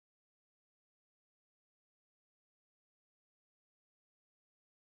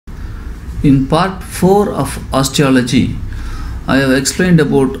In part 4 of osteology, I have explained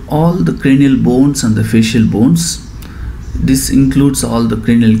about all the cranial bones and the facial bones. This includes all the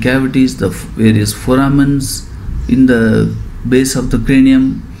cranial cavities, the various foramens in the base of the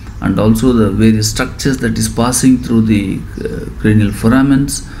cranium, and also the various structures that is passing through the cranial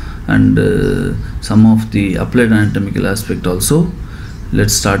foramens, and some of the applied anatomical aspect also.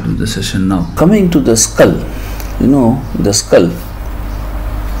 Let's start with the session now. Coming to the skull, the skull,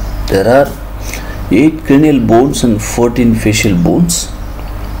 there are 8 cranial bones and 14 facial bones.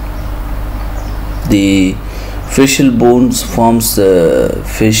 The facial bones forms the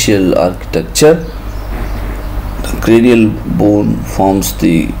facial architecture. The cranial bone forms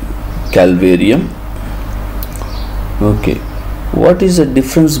the calvarium. Okay, what is the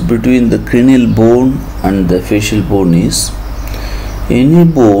difference between the cranial bone and the facial bone is, any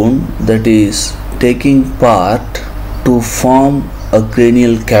bone that is taking part to form a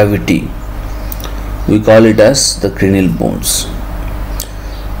cranial cavity, we call it as the cranial bones.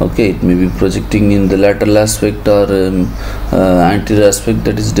 Okay, it may be projecting in the lateral aspect or anterior aspect,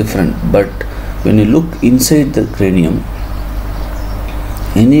 that is different. But when you look inside the cranium,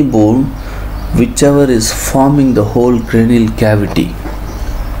 any bone whichever is forming the whole cranial cavity,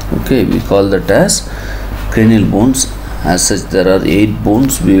 okay, we call that as cranial bones. As such, there are 8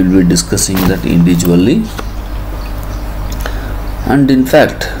 bones. We will be discussing that individually. And in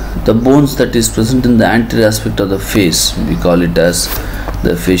fact, the bones that is present in the anterior aspect of the face, we call it as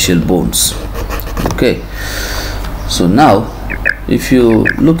the facial bones. Okay, so now if you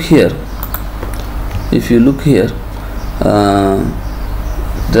look here,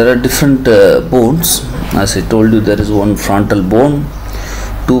 there are different bones. As I told you, there is one frontal bone,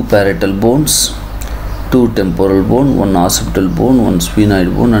 2 parietal bones, 2 temporal bone, 1 occipital bone, 1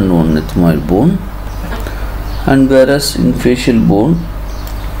 sphenoid bone, and 1 ethmoid bone. And whereas in facial bone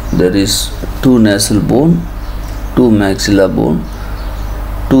there is 2 nasal bone, 2 maxilla bone,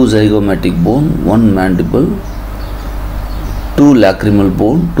 2 zygomatic bone, 1 mandible, 2 lacrimal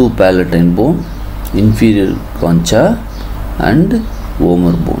bone, 2 palatine bone, inferior concha, and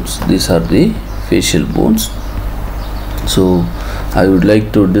vomer bones. These are the facial bones. So I would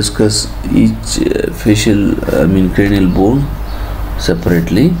like to discuss each cranial bone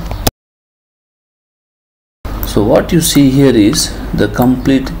separately. So what you see here is the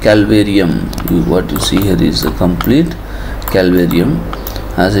complete calvarium. What you see here is the complete calvarium.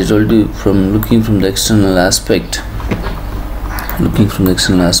 As I told you, from looking from the external aspect,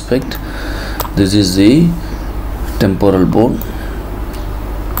 this is the temporal bone,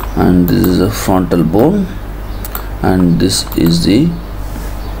 and this is the frontal bone, and this is the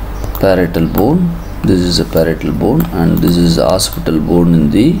parietal bone. This is the parietal bone, and this is the occipital bone in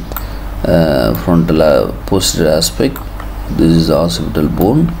the frontal posterior aspect. This is the occipital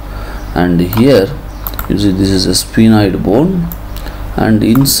bone, and here you see this is a sphenoid bone, and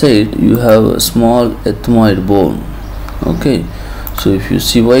inside you have a small ethmoid bone. Okay, so if you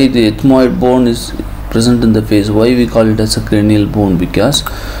see why the ethmoid bone is present in the face, why we call it as a cranial bone, because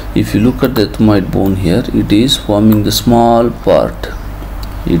if you look at the ethmoid bone here, it is forming the small part,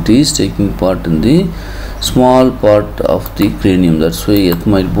 it is taking part in the small part of the cranium. That's why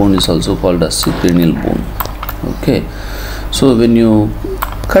ethmoid bone is also called as the cranial bone. Okay, so when you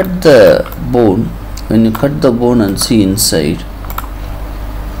cut the bone, and see inside,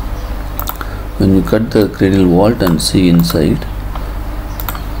 when you cut the cranial vault and see inside,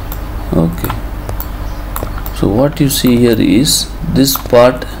 okay, so what you see here is this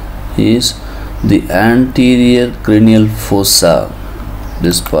part is the anterior cranial fossa.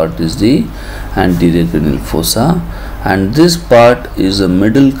 This part is the anterior cranial fossa, and this part is the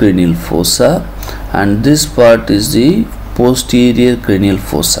middle cranial fossa, and this part is the posterior cranial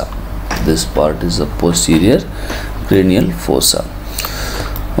fossa. This part is the posterior cranial fossa.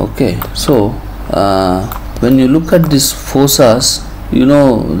 Okay, so when you look at these fossas,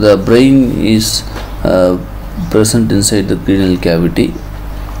 the brain is present inside the cranial cavity.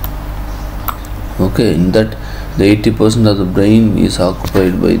 Okay, in that the 80% of the brain is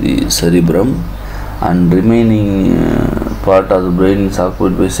occupied by the cerebrum, and remaining part of the brain is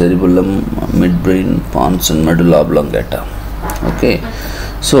occupied by cerebellum, midbrain, pons, and medulla oblongata. Okay,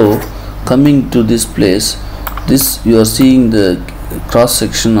 so coming to this place, this you are seeing the cross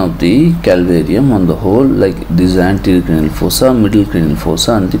section of the calvarium on the whole, like this anterior cranial fossa, middle cranial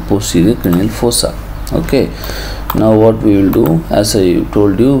fossa, and the posterior cranial fossa. Okay, now what we will do, as I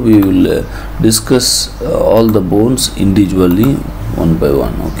told you, we will discuss all the bones individually one by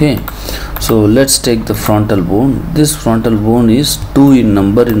one. Okay, so let's take the frontal bone. This frontal bone is 2 in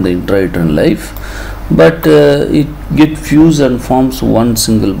number in the intrauterine life. but it get fused and forms one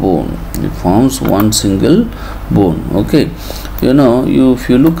single bone. It forms one single bone. Okay, if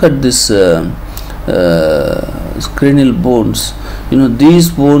you look at this cranial bones, these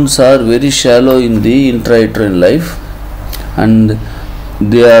bones are very shallow in the intrauterine life, and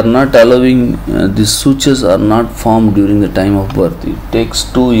they are not allowing, these sutures are not formed during the time of birth. It takes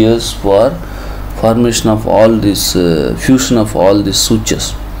 2 years for formation of all this fusion of all these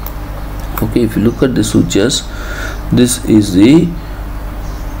sutures. Okay, if you look at the sutures, this is the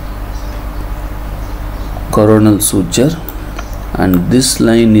coronal suture, and this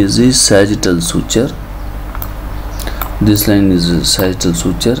line is the sagittal suture. This line is the sagittal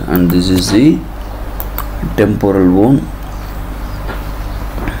suture, and this is the temporal bone.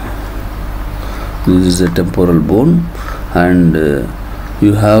 This is the temporal bone, and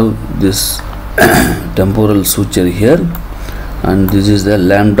you have this temporal suture here, and this is the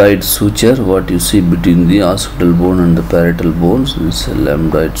lambdoid suture, what you see between the occipital bone and the parietal bones. This is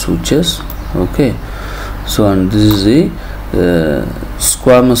lambdoid sutures. Okay, so and this is the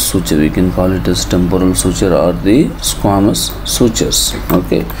squamous suture. We can call it as temporal suture or the squamous sutures.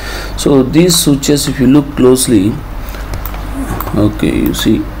 Okay, so these sutures, if you look closely, okay, you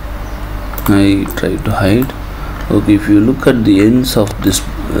see, I try to hide. Okay, if you look at the ends of this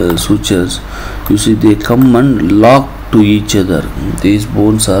sutures, you see they come and lock to each other. These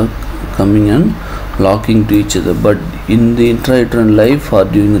bones are coming and locking to each other, but in the intrauterine life or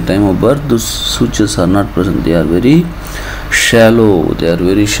during the time of birth, those sutures are not present. They are very shallow. They are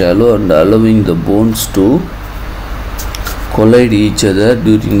very shallow and allowing the bones to collide each other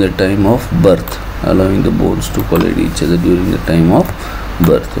during the time of birth. Allowing the bones to collide each other during the time of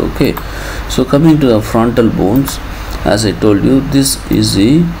birth. Okay, so coming to the frontal bones, as I told you, this is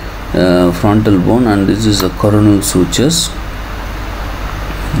the frontal bone, and this is a coronal sutures.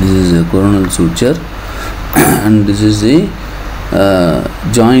 This is a coronal suture, and this is the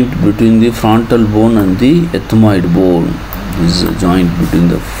joint between the frontal bone and the ethmoid bone. This is a joint between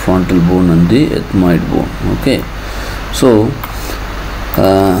the frontal bone and the ethmoid bone. Okay, so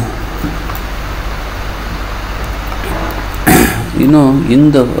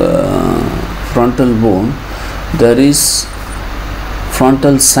in the frontal bone there is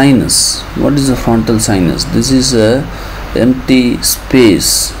frontal sinus. What is the frontal sinus? This is a empty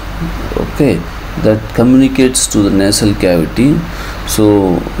space, okay, that communicates to the nasal cavity.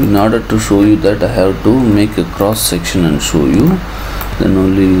 So in order to show you that, I have to make a cross section and show you, then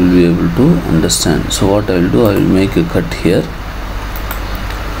only you will be able to understand. So what I will do, I will make a cut here.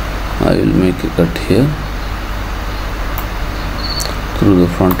 I will make a cut here through the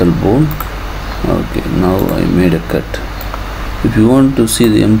frontal bone. Okay, now I made a cut. If you want to see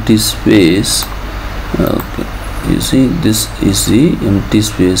the empty space, okay, you see this is the empty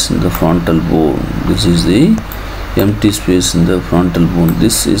space in the frontal bone. This is the empty space in the frontal bone.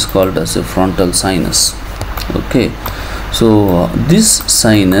 This is called as a frontal sinus. Okay, so this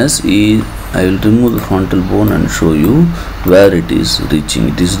sinus is, I will remove the frontal bone and show you where it is reaching.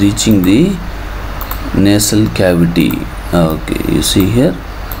 It is reaching the nasal cavity. Okay, you see here,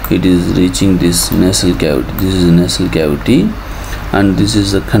 it is reaching this nasal cavity. This is the nasal cavity, and this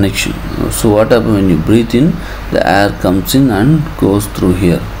is the connection. So what happens when you breathe in, the air comes in and goes through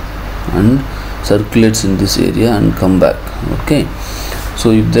here and circulates in this area and come back. Okay,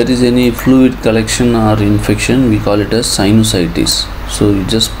 so if there is any fluid collection or infection, we call it as sinusitis. So you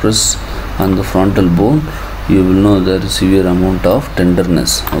just press on the frontal bone, you will know there is severe amount of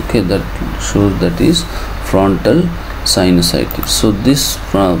tenderness. Okay, that shows that is frontal sinusitis. So this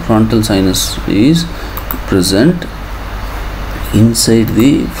frontal sinus is present inside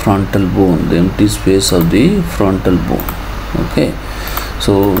the frontal bone, the empty space of the frontal bone. Okay,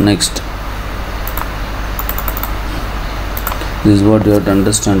 so next, this is what you have to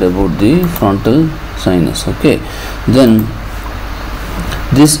understand about the frontal sinus. Okay, then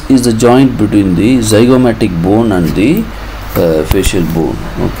this is the joint between the zygomatic bone and the facial bone.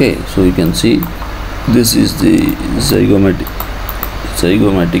 Okay, so you can see this is the zygomatic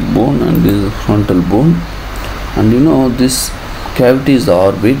bone, and this is the frontal bone, and this cavity is the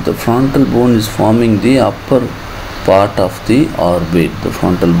orbit. The frontal bone is forming the upper part of the orbit. The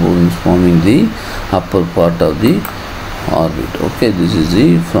frontal bone is forming the upper part of the orbit. Okay, this is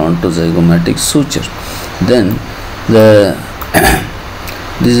the frontozygomatic suture. Then the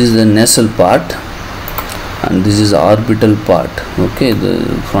this is the nasal part, and this is the orbital part. Okay, the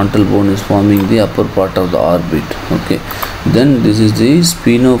frontal bone is forming the upper part of the orbit. Okay, then this is the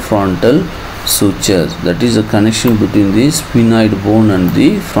spinofrontal suture, that is a connection between the sphenoid bone and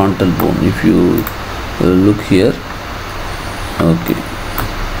the frontal bone. If you look here, okay,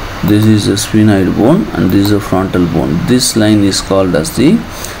 this is a sphenoid bone and this is a frontal bone. This line is called as the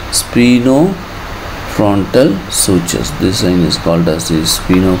spinofrontal sutures. This line is called as the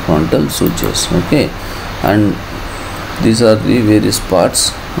spinofrontal sutures. Okay, and these are the various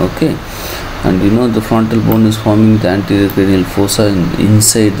parts. Okay, and you know the frontal bone is forming the anterior cranial fossa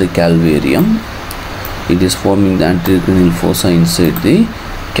inside the calvarium. It is forming the anterior cranial fossa inside the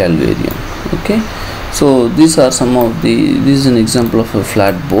calvarium. Okay, so these are some of the, this is an example of a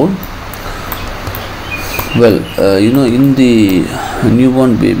flat bone. Well, you know, in the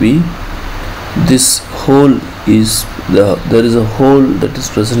newborn baby, this hole is there is a hole that is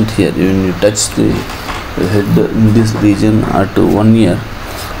present here. When you touch the head in this region at 1 year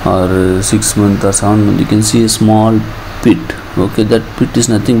or 6 months or 7 months, you can see a small pit. Okay, that pit is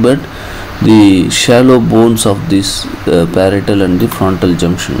nothing but the shallow bones of this parietal and the frontal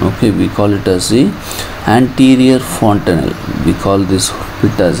junction. Okay, we call it as the anterior fontanelle. We call this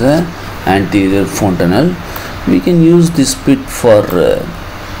pit as a anterior fontanelle. We can use this pit for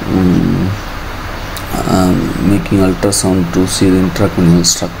making ultrasound to see the intracranial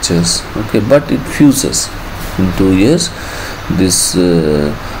structures. Okay, but it fuses in 2 years. This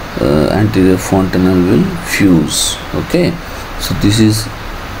anterior fontanelle will fuse. Okay, so this is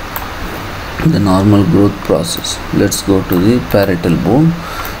the normal growth process. Let's go to the parietal bone.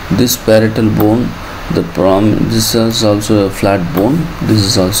 This parietal bone, this is also a flat bone. This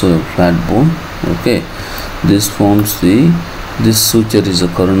is also a flat bone. Okay, this forms the, this suture is a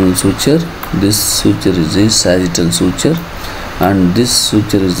coronal suture, this suture is a sagittal suture, and this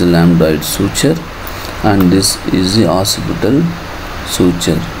suture is the lambdoid suture, and this is the occipital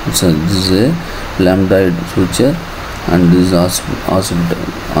suture. So this is a lambdoid suture and this is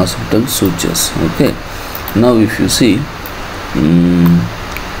occipital sutures. Okay, now if you see,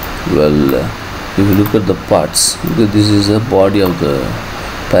 if you look at the parts, okay, this is the body of the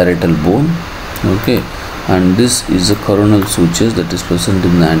parietal bone. Okay, and this is the coronal sutures that is present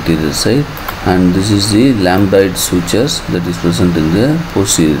in the anterior side, and this is the lambdoid sutures that is present in the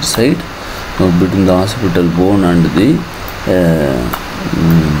posterior side. Now between the occipital bone and the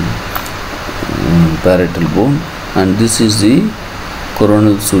parietal bone, and this is the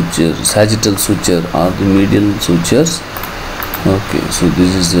coronal suture, sagittal suture or the medial sutures. Okay, so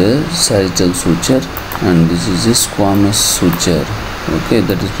this is the sagittal suture and this is the squamous suture. Okay,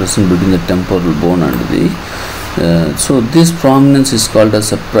 that is present between the temporal bone and the so this prominence is called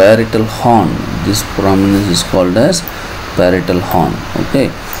as a parietal horn. This prominence is called as parietal horn. Okay,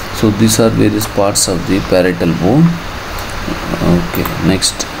 so these are various parts of the parietal bone. Okay,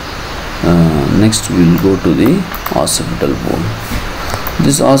 next we will go to the occipital bone.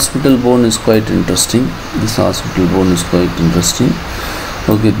 This occipital bone is quite interesting.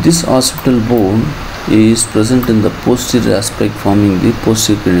 Okay, this occipital bone is present in the posterior aspect, forming the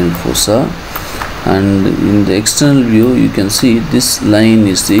posterior cranial fossa, and in the external view you can see this line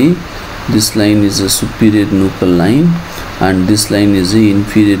is the superior nuchal line and this line is the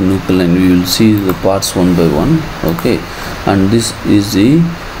inferior nuchal line. We will see the parts one by one. Okay, and this is the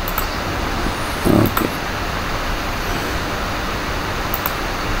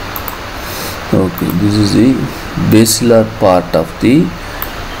this is the basilar part of the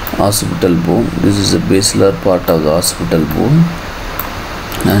occipital bone. This is the basilar part of the occipital bone,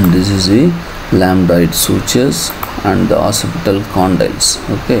 and this is the lambdoid sutures and the occipital condyles.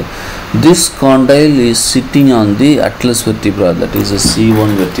 Okay, this condyle is sitting on the atlas vertebra, that is a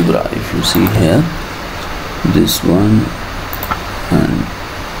C1 vertebra. If you see here, this one and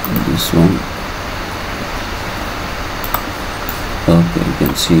this one. Okay, you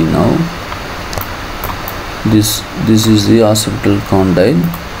can see now. This is the occipital condyle.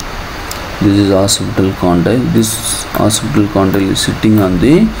 This is occipital condyle. This occipital condyle is sitting on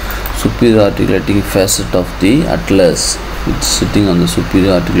the superior articulating facet of the atlas. It's sitting on the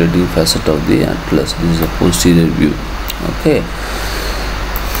superior articulating facet of the atlas. This is a posterior view. Okay.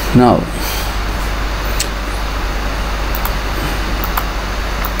 Now,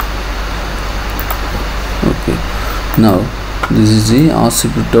 this is the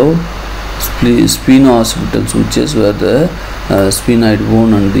spino-occipital sutures, where the sphenoid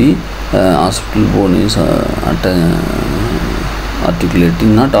bone and the occipital bone is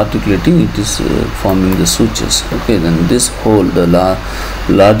not articulating, it is forming the sutures. Okay, then this hole, the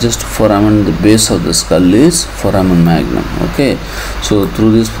largest foramen, the base of the skull is foramen magnum. Okay, so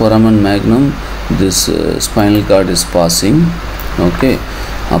through this foramen magnum, this spinal cord is passing. Okay,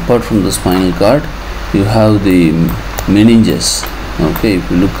 apart from the spinal cord, you have the meninges. Okay, if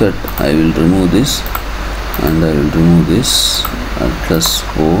you look at, I will remove this and I will remove this atlas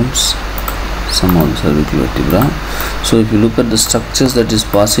bones, some of the cervical vertebra. So if you look at the structures that is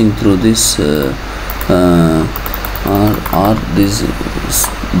passing through this are this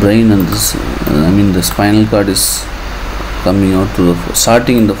brain and this the spinal cord is coming out to the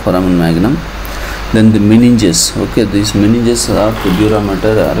starting in the foramen magnum. Then the meninges, okay, these meninges are the dura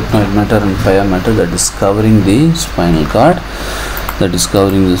mater, arachnoid mater and pia mater that is covering the spinal cord,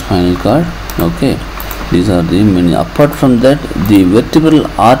 okay. These are the many. Apart from that, the vertebral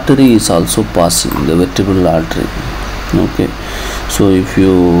artery is also passing, the vertebral artery, okay. So if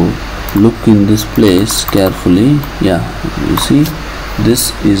you look in this place carefully, yeah, you see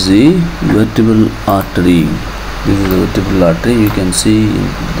this is the vertebral artery. This is the vertebral artery. You can see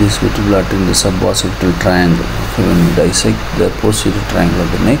this vertebral artery in the suboccipital triangle. Okay, when you dissect the posterior triangle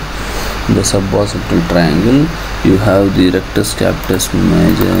of the neck, in the suboccipital triangle, you have the rectus capitis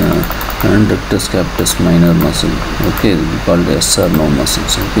major and rectus capitis minor muscle. Okay, we call it SR-NO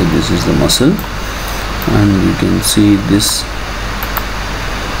muscles. Okay, this is the muscle, and you can see this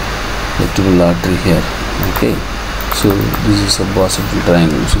vertebral artery here. Okay. So this is a suboccipital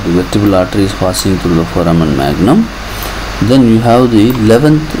triangle. So the vertebral artery is passing through the foramen magnum. Then you have the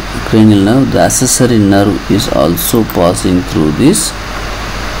 11th cranial nerve. The accessory nerve is also passing through this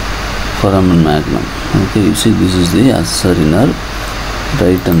foramen magnum. Okay, you see this is the accessory nerve,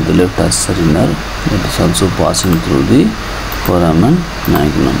 right and the left accessory nerve, that is also passing through the foramen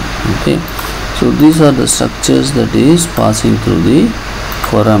magnum. Okay, so these are the structures that is passing through the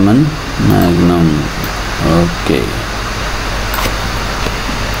foramen magnum. Okay,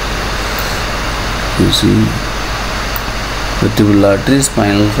 you see vertebral artery,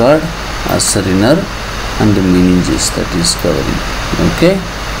 spinal cord, accessory nerve and the meninges that is covering. Okay,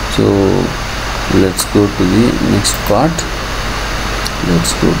 so let's go to the next part.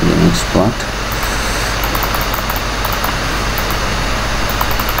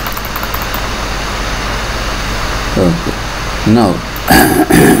 Okay, now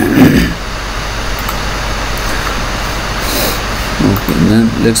okay, then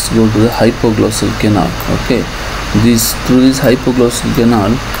let's go to the hypoglossal canal. Okay, through this hypoglossal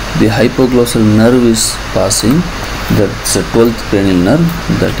canal, the hypoglossal nerve is passing. That's the 12th cranial nerve.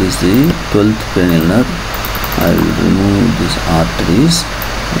 That is the 12th cranial nerve. I will remove these arteries.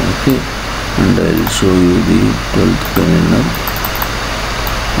 Okay, and I will show you the 12th cranial nerve.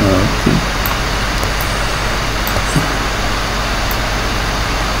 Okay.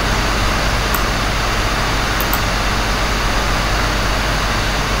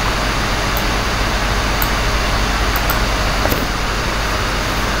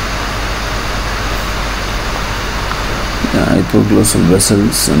 Hypoglossal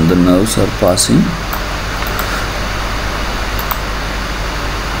vessels and the nerves are passing.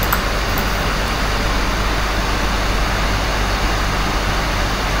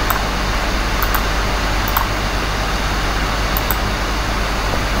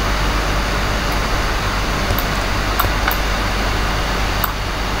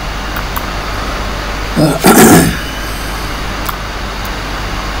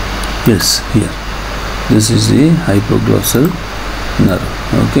 Yes, here. This is the hypoglossal nerve.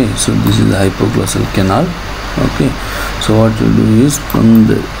 Okay, so this is the hypoglossal canal. Okay, so what you do is from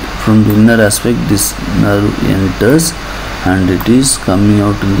the inner aspect, this nerve enters and it is coming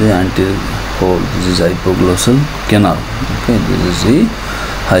out in the anterior hole. This is hypoglossal canal. Okay, this is the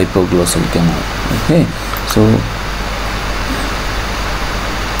hypoglossal canal. Okay, so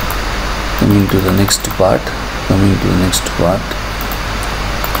coming to the next part. Coming to next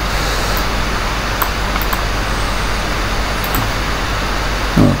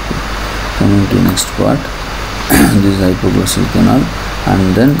part, this is hypoglossal canal,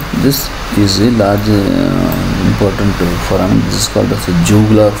 and then this is a large important foramen. This is called as a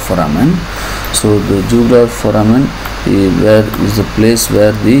jugular foramen. So the jugular foramen is the place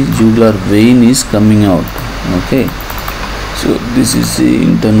where the jugular vein is coming out. Okay, so this is the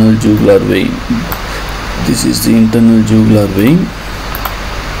internal jugular vein.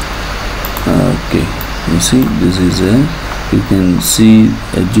 Okay, you see this is a, you can see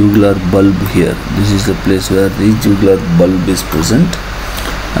a jugular bulb here. This is the place where the jugular bulb is present.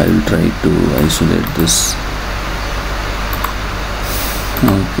 I will try to isolate this.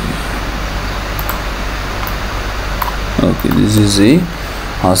 Okay, this is a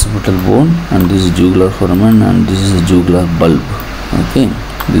occipital bone and this is jugular foramen and this is a jugular bulb. Okay,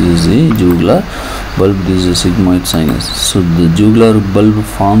 this is a jugular bulb, this is a sigmoid sinus. So the jugular bulb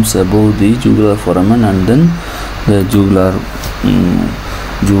forms above the jugular foramen and then the jugular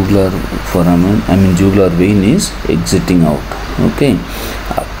foramen, jugular vein is exiting out. Okay,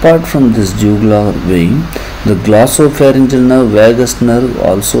 apart from this jugular vein, the glossopharyngeal nerve, vagus nerve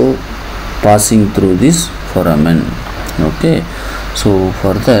also passing through this foramen. Okay, so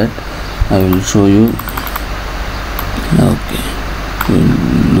for that I will show you. Okay,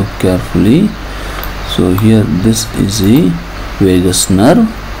 look carefully. So here this is the vagus nerve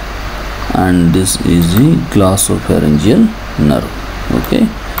and this is the glossopharyngeal nerve. Okay,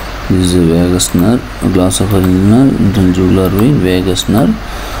 this is the vagus nerve, glossopharyngeal nerve, internal jugular vein, vagus nerve,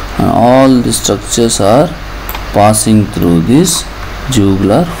 and all the structures are passing through this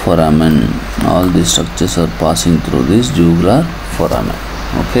jugular foramen. All the structures are passing through this jugular foramen.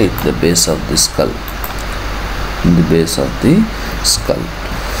 Okay, the base of the skull. In the base of the skull.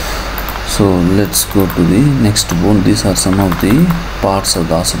 So let's go to the next bone. These are some of the parts of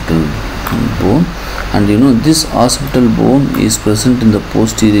the occipital bone, and you know this occipital bone is present in the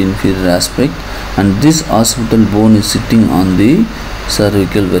posterior inferior aspect, and this occipital bone is sitting on the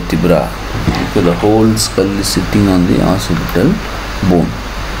cervical vertebra. Okay, the whole skull is sitting on the occipital bone.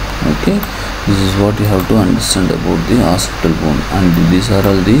 Okay, this is what you have to understand about the occipital bone, and these are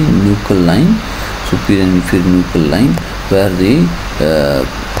all the nuchal line, superior and inferior nuchal line, where the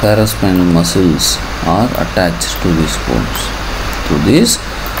paraspinal muscles are attached to these bones, to this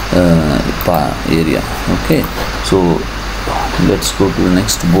area. Okay, so let's go to the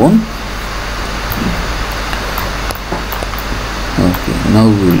next bone. Okay, now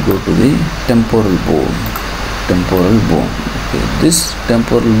we will go to the temporal bone. Temporal bone. Okay, this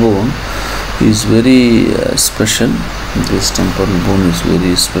temporal bone is very special. This temporal bone is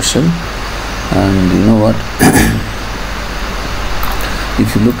very special, and you know what?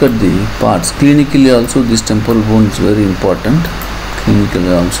 If you look at the parts, clinically also this temporal bone is very important.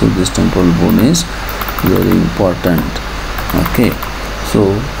 Clinically also this temporal bone is very important. Okay,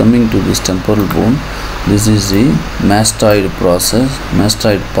 so coming to this temporal bone, this is the mastoid process,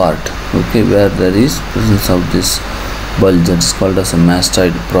 mastoid part. Okay, where there is presence of this bulge, that's called as a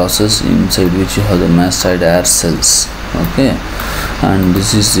mastoid process, inside which you have the mastoid air cells. Okay, and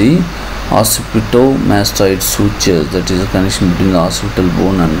this is the occipito-mastoid sutures, that is a connection between the occipital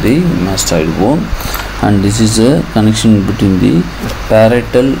bone and the mastoid bone, and this is a connection between the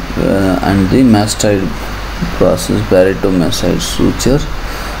parietal and the mastoid process, parieto-mastoid suture,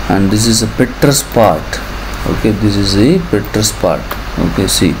 and this is a petrous part. Okay, this is the petrous part. Okay,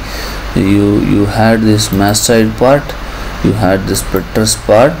 see, you had this mastoid part, you had this petrous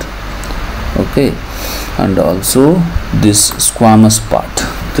part. Okay, and also this squamous part.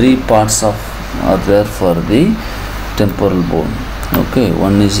 Three parts are there for the temporal bone. Okay,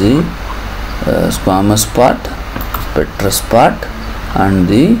 one is the squamous part, petrous part, and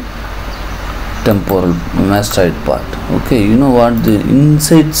the temporal mastoid part. Okay, you know what, the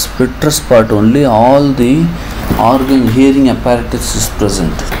inside petrous part only all the organ hearing apparatus is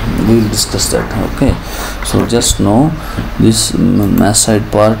present. We will discuss that. Okay, so just know this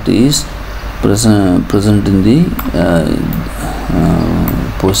mastoid part is present in the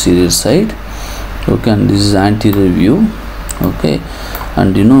posterior side. Okay, and this is anterior view. Okay,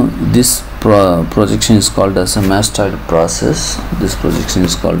 and you know this projection is called as a mastoid process. This projection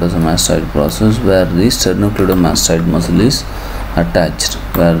is called as a mastoid process, where the sternocleidomastoid muscle is attached,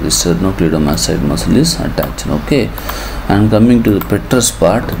 where the sternocleidomastoid muscle is attached. Okay, and coming to the petrous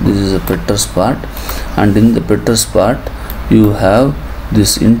part, this is a petrous part, and in the petrous part you have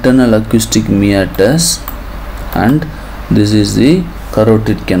this internal acoustic meatus, and this is the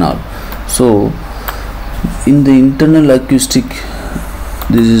carotid canal. So in the internal acoustic,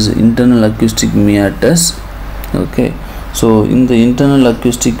 this is internal acoustic meatus. Okay, so in the internal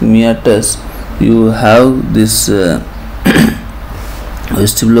acoustic meatus you have this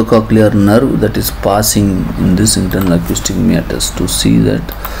vestibulocochlear nerve that is passing in this internal acoustic meatus. To see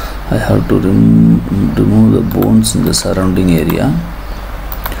that, I have to remove the bones in the surrounding area.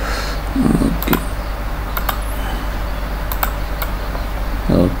 Okay.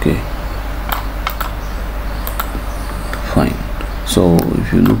 Okay, fine. So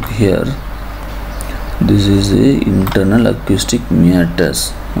if you look here, this is the internal acoustic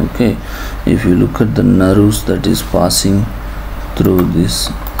meatus. Okay, if you look at the nerves that is passing through this,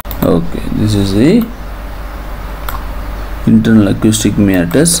 okay, this is the internal acoustic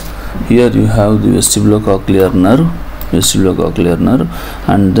meatus. Here you have the vestibulocochlear nerve,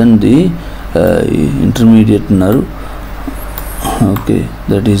 and then the intermediate nerve. Okay,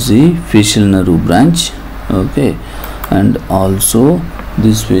 that is the facial nerve branch. Okay, and also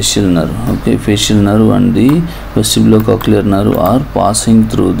this facial nerve. Okay, facial nerve and the vestibulocochlear nerve are passing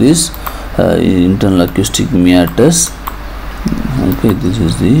through this internal acoustic meatus. Okay, this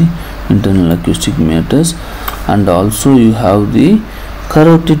is the internal acoustic meatus, and also you have the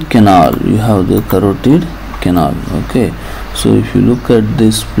carotid canal. You have the carotid canal. Okay, so if you look at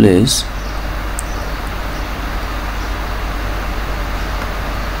this place,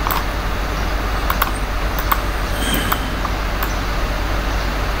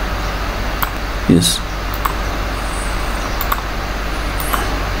 Yes.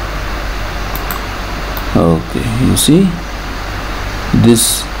 Okay, you see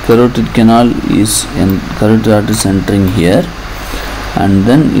this carotid canal is carotid artery is entering here, and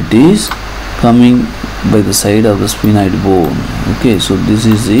then it is coming by the side of the sphenoid bone. Okay, so this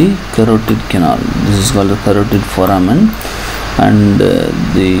is the carotid canal. This is called the carotid foramen, and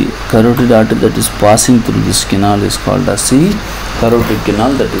the carotid artery that is passing through this canal is called as the carotid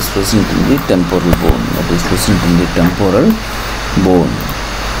canal, that is present in the temporal bone. That is present in the temporal bone.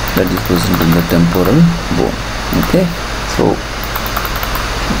 That is present in the temporal bone. Okay, so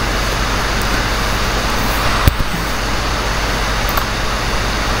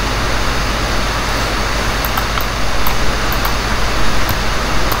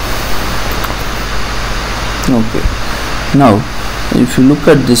okay, now if you look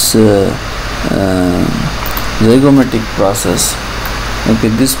at this zygomatic process, okay,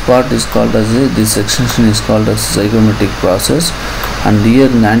 this part is called as this extension is called as zygomatic process, and here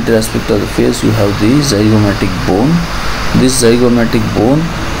in the anterior aspect of the face you have the zygomatic bone. This zygomatic bone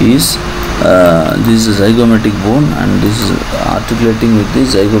is this is a zygomatic bone, and this is articulating with the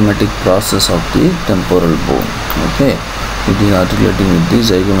zygomatic process of the temporal bone. Okay, it is articulating with the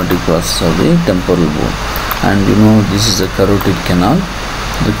zygomatic process of the temporal bone, and you know this is a carotid canal.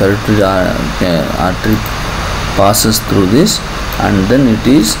 The carotid artery passes through this, and then it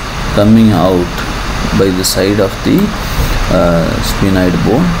is coming out by the side of the sphenoid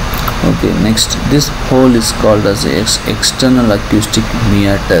bone. Okay, next, this hole is called as the external acoustic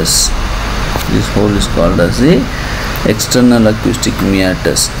meatus. This hole is called as the external acoustic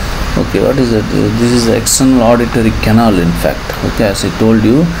meatus. Okay, what is it? This is the external auditory canal, in fact. Okay, as I told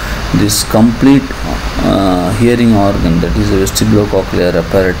you, this complete hearing organ, that is the vestibulocochlear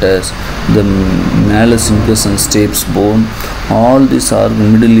apparatus, the malleus incus and stapes bone, all these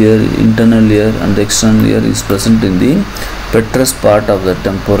organ, middle ear, internal ear and the external ear is present in the petrous part of the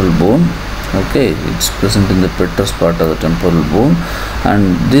temporal bone. Okay, it's present in the petrous part of the temporal bone,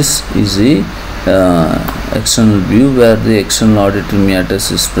 and this is the external view where the external auditory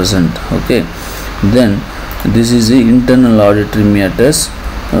meatus is present. Okay, then this is the internal auditory meatus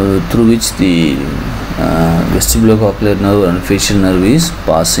through which the vestibulocochlear nerve and facial nerve is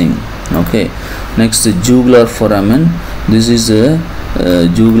passing. Okay, next, the jugular foramen. This is a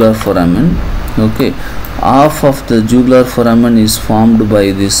jugular foramen. Okay, half of the jugular foramen is formed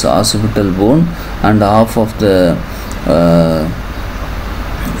by this occipital bone, and half of the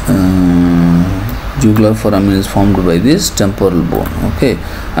jugular foramen is formed by this temporal bone. Okay,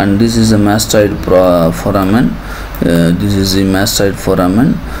 and this is a mastoid foramen. This is the mastoid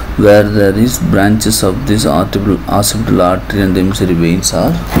foramen, where there is branches of this occipital artery and the emissary veins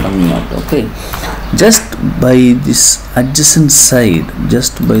are coming out. Okay, just by this adjacent side,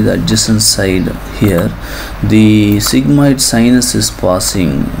 here, the sigmoid sinus is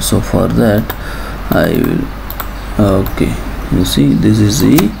passing. So for that I will, okay, you see, this is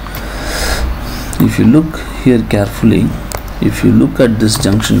the, if you look here carefully, if you look at this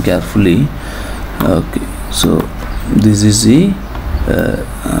junction carefully, okay, so this is the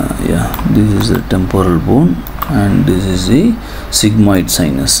this is the temporal bone, and this is the sigmoid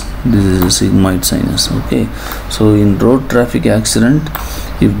sinus. This is the sigmoid sinus. Okay, so in road traffic accident,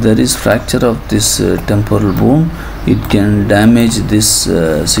 if there is fracture of this temporal bone, it can damage this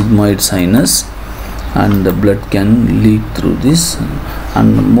sigmoid sinus, and the blood can leak through this,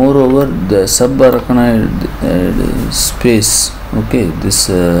 and moreover the subarachnoid space, okay, this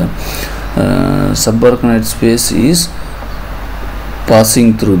subarachnoid space is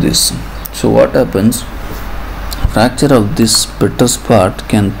passing through this. So what happens, fracture of this petrous part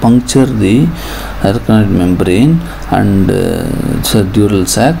can puncture the arachnoid membrane and dural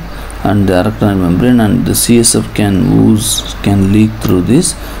sac and the arachnoid membrane, and the CSF can leak through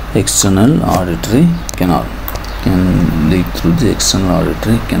this external auditory canal,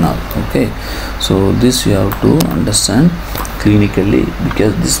 Okay, so this you have to understand clinically,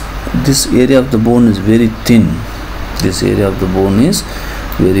 because this area of the bone is very thin. This area of the bone is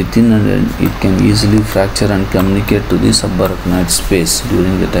very thin, and it can easily fracture and communicate to the subarachnoid space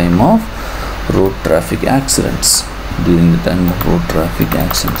during the time of road traffic accidents.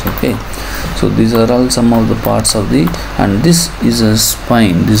 Okay, so these are all some of the parts of the, and this is a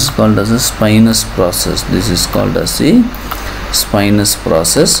spine. This is called as a spinous process.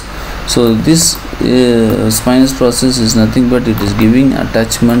 So this spinous process is nothing but it is giving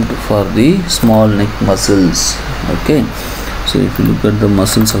attachment for the small neck muscles. Okay, so if you look at the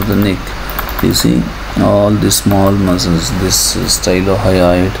muscles of the neck, you see all the small muscles, this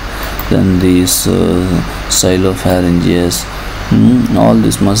stylohyoid, then this stylopharyngeus, All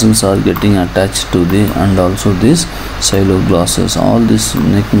these muscles are getting attached to the, and also this xyloglossus, all these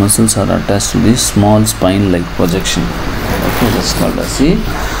neck muscles are attached to this small spine like projection. Okay, that's called as the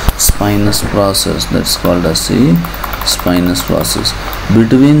spinous process. That's called as the spinous process.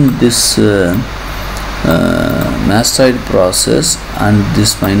 Between this mastoid process and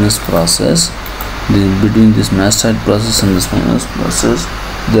this spinous process, between this mastoid process and the spinous process,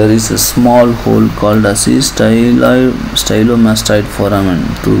 there is a small hole called as the stylomastoid foramen,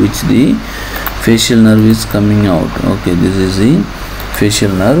 through which the facial nerve is coming out. Okay, this is the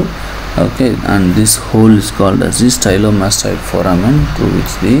facial nerve. Okay, and this hole is called as the stylomastoid foramen, through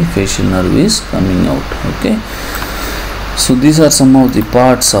which the facial nerve is coming out. Okay, so these are some of the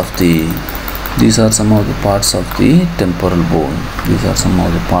parts of the temporal bone. These are some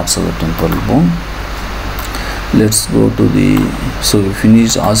of the parts of the temporal bone. Let's go to the, so we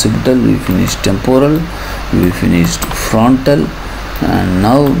finished occipital, we finished temporal, we finished frontal, and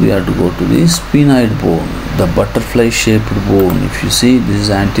now we have to go to the sphenoid bone, the butterfly shaped bone. If you see, this is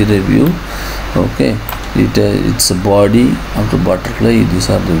anterior view. Okay, it's the body of the butterfly. These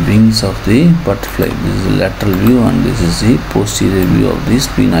are the wings of the butterfly. This is the lateral view, and this is the posterior view of the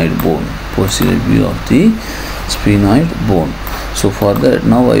sphenoid bone. Posterior view of the sphenoid bone. So for that,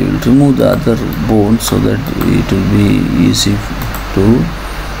 now I will remove the other bone so that it will be easy to,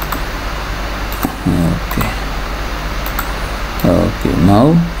 okay,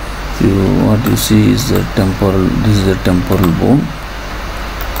 now what you see is the temporal, this is the temporal bone,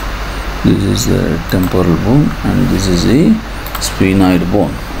 this is the temporal bone, and this is a sphenoid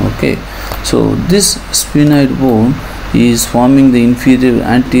bone. Okay, so this sphenoid bone is forming the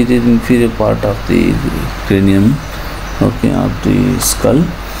anterior inferior part of the cranium, okay, of the skull.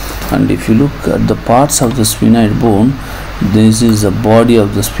 And if you look at the parts of the sphenoid bone, this is the body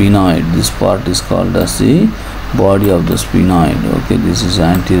of the sphenoid. This part is called as the body of the sphenoid. Okay, this is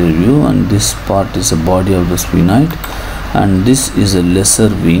anterior view, and this part is the body of the sphenoid, and this is a lesser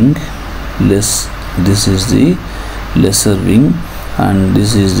wing. This is the lesser wing, and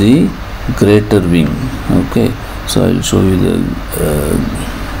this is the greater wing. Okay, so I will show you the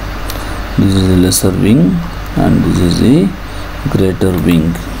this is the lesser wing, and this is the greater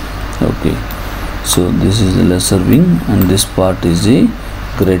wing. Okay, so this is the lesser wing, and this part is the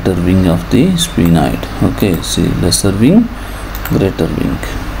greater wing of the sphenoid. Okay, see, lesser wing, greater wing.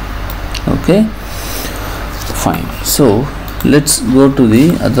 Okay, fine. So let's go to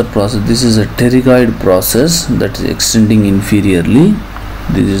the other process. This is a pterygoid process that is extending inferiorly.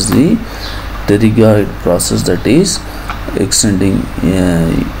 This is the pterygoid process that is extending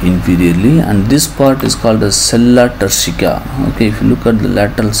inferiorly, and this part is called as sella turcica. Okay, if you look at the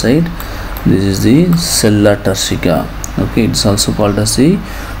lateral side, this is the sella turcica. Okay, it's also called as the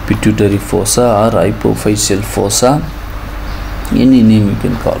pituitary fossa or hypophyseal fossa. Any name you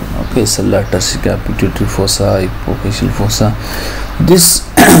can call. Okay, sella turcica, pituitary fossa, hypophyseal fossa. This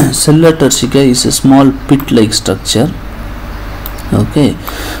sella turcica is a small pit-like structure. Okay,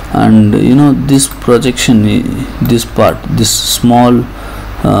 and you know, this projection, this part, this small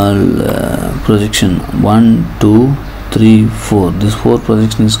projection, 1 2 3 4, this 4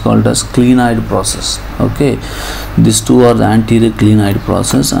 projection is called as clinoid process. Okay, these two are the anterior clinoid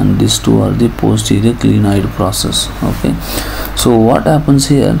process, and these two are the posterior clinoid process. Okay, so what happens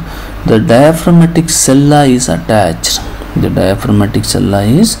here, the diaphragmatic sella is attached. The diaphragmatic sella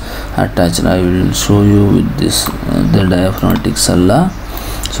is attached. I will show you with this the diaphragmatic sella.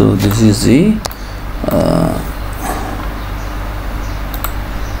 So this is the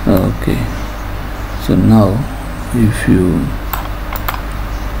okay, so now if you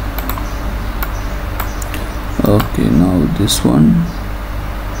okay, now this one,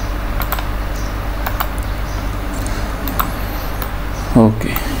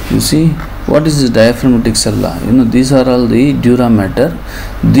 okay, you see what is the diaphragmatic sella. You know, these are all the dura mater.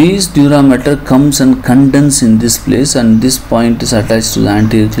 This dura mater comes and condenses in this place, and this point is attached to the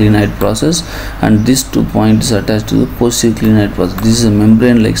anterior clinoid process, and this 2 point is attached to the posterior clinoid process. This is a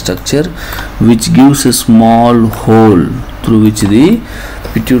membrane like structure which gives a small hole through which the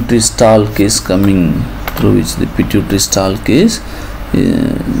pituitary stalk is coming, this is a pituitary stalk,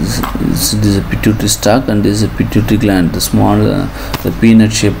 and this is a pituitary gland, the small the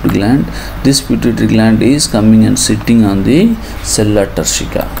peanut shaped gland. This pituitary gland is coming and sitting on the sella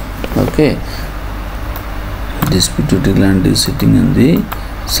turcica. Okay, this pituitary gland is sitting on the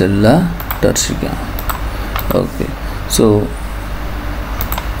sella turcica. Okay, so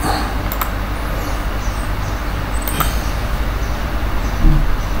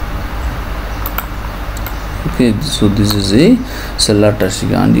okay, so this is a sella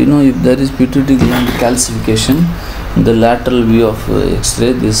turcica, and you know, if there is pituitary gland calcification, In the lateral view of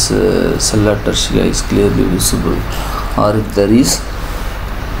X-ray, this sella tertia is clearly visible, or if there is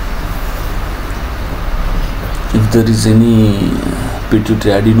any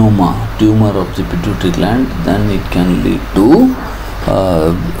pituitary adenoma, tumor of the pituitary gland, then it can lead to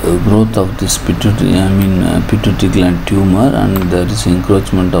growth of this pituitary gland tumor, and there is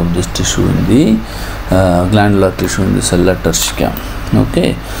encroachment of this tissue in the glandular tissue in the sella tertia.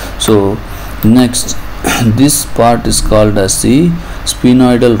 Okay, so next, this part is called as the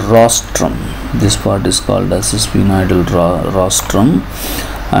sphenoidal rostrum. This part is called as the sphenoidal rostrum,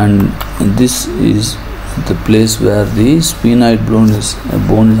 and this is the place where the sphenoid bone is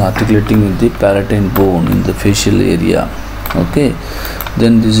articulating with the palatine bone in the facial area. Okay,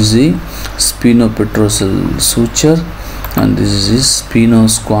 then this is the sphenopetrosal suture, and this is the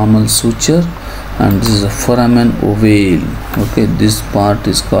sphenoesquamal suture, and this is a foramen ovale. Okay, this part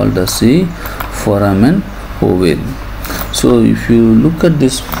is called as the foramen ovale. So if you look at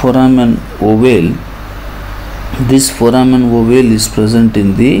this foramen ovale, this foramen ovale is present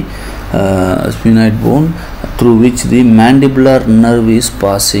in the sphenoid bone, through which the mandibular nerve is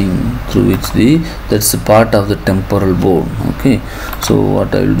passing, that's the part of the temporal bone. Okay, so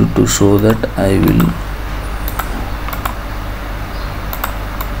what I will do to show that, I will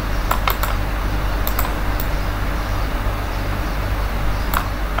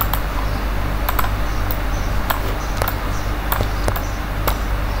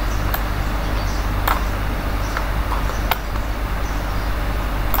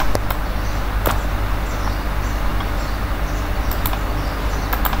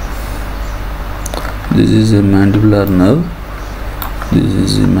this is a mandibular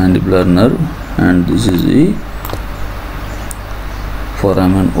nerve, and this is the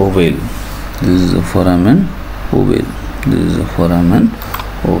foramen ovale. This is a foramen ovale.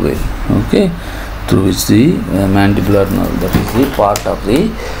 Okay, through which the mandibular nerve, that is the part of the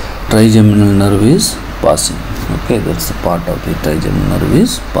trigeminal nerve, is passing. Okay, that's the part of the trigeminal nerve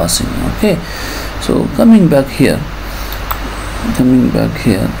is passing. Okay, so coming back here, I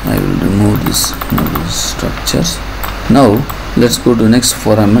will remove these structures. Now let's go to next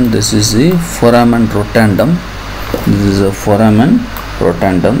foramen. This is the foramen rotundum.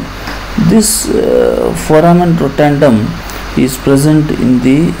 This foramen rotundum is present in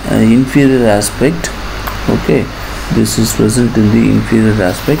the inferior aspect. Okay, this is present in the inferior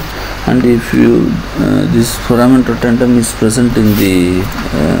aspect, and if you this foramen rotundum is present in the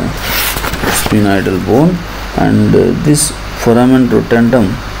sphenoidal bone, and this foramen rotundum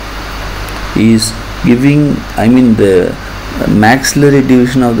is giving, the maxillary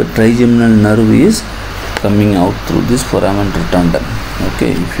division of the trigeminal nerve is coming out through this foramen rotundum.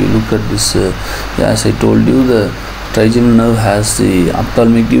 Okay, if you look at this, as I told you, the trigeminal nerve has the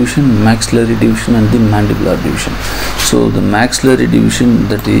ophthalmic division, maxillary division, and the mandibular division. So the maxillary division,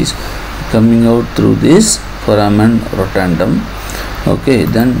 that is coming out through this foramen rotundum. Okay,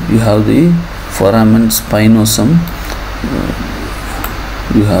 then you have the foramen spinosum.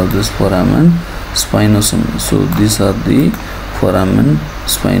 You have this foramen spinosum. So these are the foramen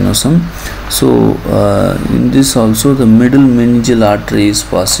spinosum. So in this also the middle meningeal artery is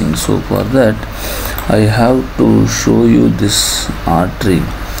passing. So for that I have to show you this artery.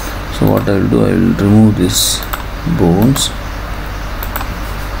 So what I will do, I will remove these bones.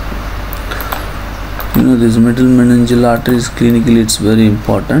 This middle meningeal artery is clinically, it's very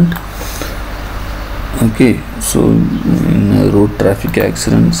important. Okay, so in road traffic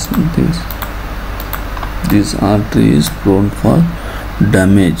accidents, this artery is prone for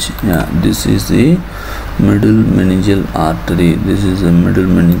damage. This is the middle meningeal artery.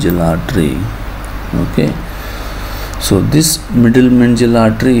 Okay, so this middle meningeal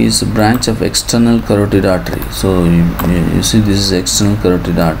artery is a branch of external carotid artery. So you see, this is external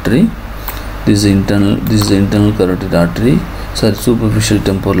carotid artery, this is internal carotid artery, superficial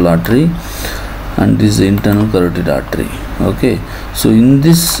temporal artery, and this is the internal carotid artery. Okay, so in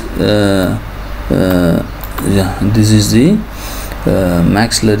this this is the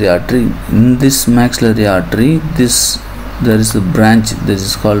maxillary artery. In this maxillary artery, there is a branch that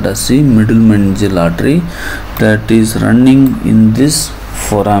is called as the middle meningeal artery, that is running in this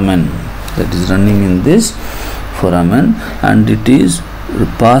foramen, and it is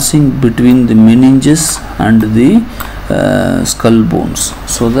passing between the meninges and the skull bones,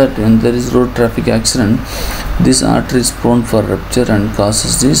 so that when there is road traffic accident, this artery is prone for rupture and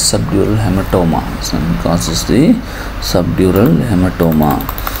causes the subdural hematoma.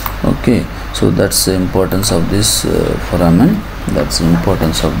 Okay, so that's the importance of this foramen.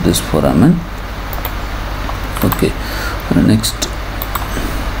 Okay, next.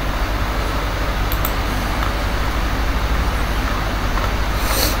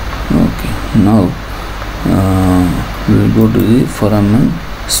 Now we will go to the foramen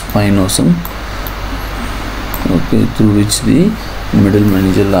spinosum, okay, through which the middle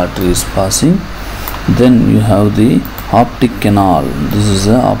meningeal artery is passing. Then you have the optic canal. This is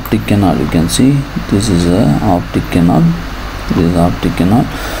the optic canal. You can see this is a optic canal. This is optic canal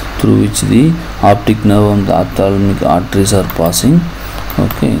through which the optic nerve and the ophthalmic arteries are passing.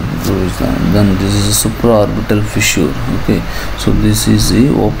 Okay, then this is a supraorbital fissure. Okay, so this is the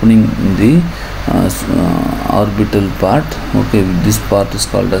opening in the orbital part. Okay, this part is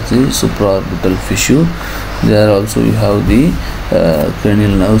called as the supraorbital fissure. There also you have the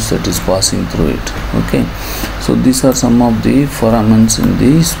cranial nerves that is passing through it. Okay, so these are some of the foramens in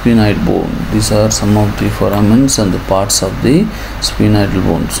the sphenoid bone. These are some of the foramens and the parts of the sphenoidal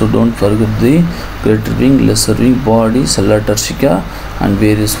bone. So don't forget the greater wing, lesser wing, body, sella turcica, and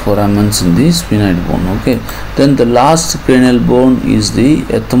various foramens in the sphenoid bone. Okay, then the last cranial bone is the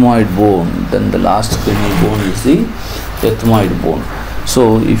ethmoid bone. Then the last cranial bone is the ethmoid bone.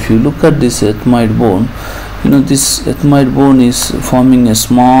 So if you look at this ethmoid bone, you know, this ethmoid bone is forming a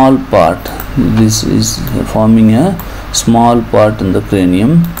small part. This is forming a small part in the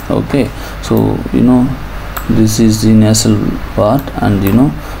cranium. Okay, so you know, this is the nasal part, and you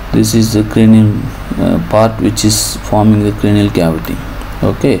know, this is the cranial part which is forming the cranial cavity.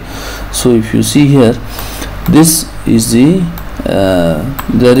 Okay, so if you see here, this is the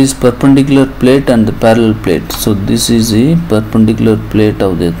there is perpendicular plate and the parallel plate. So this is the perpendicular plate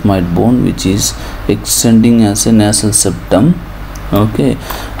of the ethmoid bone, which is extending as a nasal septum. Okay,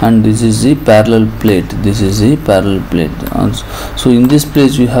 and this is the parallel plate. This is the parallel plate. So in this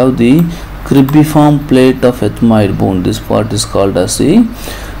place you have the cribriform plate of ethmoid bone. This part is called as the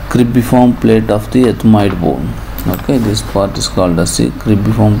cribriform plate of the ethmoid bone. Okay, this part is called as the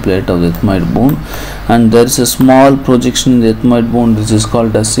cribriform plate of the ethmoid bone, and there is a small projection in the ethmoid bone. This is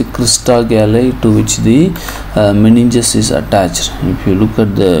called as the crista galli, to which the meninges is attached. If you look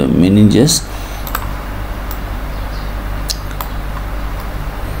at the meninges,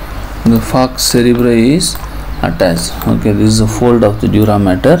 the falx cerebri is attached. Okay, this is a fold of the dura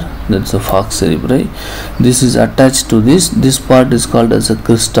mater. That's a falx cerebri. This is attached to this. This part is called as a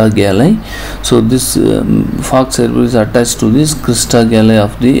crista galli. So this falx cerebri is attached to this crista galli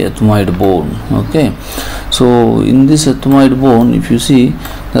of the ethmoid bone. Okay, so in this ethmoid bone, if you see,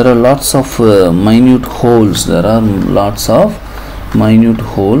 there are lots of minute holes. There are lots of minute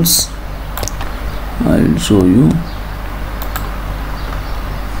holes. I will show you.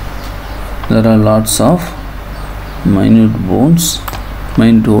 There are lots of minute holes.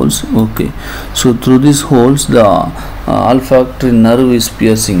 Okay, so through these holes the olfactory nerve is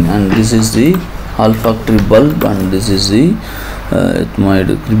piercing, and this is the olfactory bulb, and this is the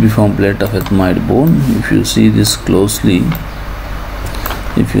ethmoid cribriform plate of ethmoid bone. If you see this closely,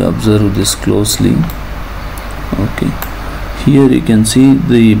 if you observe this closely, okay, here you can see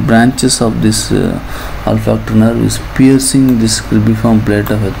the branches of this olfactory nerve is piercing this cribriform plate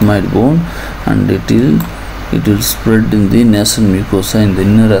of ethmoid bone, and it will spread in the nasal mucosa in the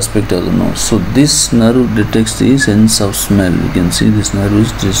inner aspect of the nose. So this nerve detects the sense of smell. You can see this nerve is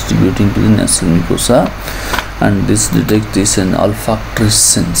distributing to the nasal mucosa, and this detects this an olfactory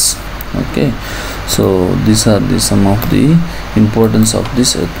sense. Okay, so these are some of the importance of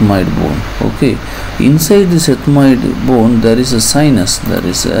this ethmoid bone. Okay, inside this ethmoid bone there is a sinus. There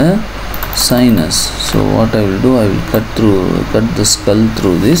is a sinus. So what I will do, I will cut the skull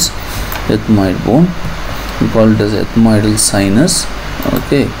through this ethmoid bone. We call it as ethmoidal sinus.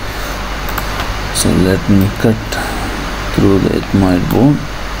 Okay, so let me cut through the ethmoid bone.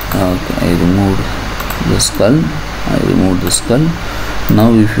 Okay, I removed the skull.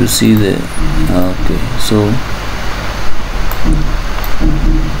 Now if you see the okay, so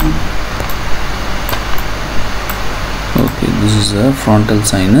okay, this is a frontal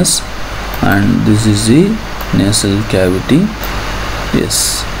sinus, and this is the nasal cavity.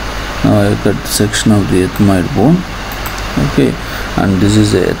 Yes, now I cut the section of the ethmoid bone. Okay, and this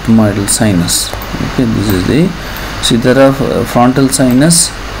is the ethmoidal sinus. Okay, this is the, see, there are frontal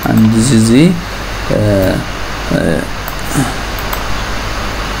sinus, and this is the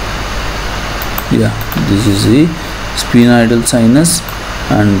this is the sphenoidal sinus,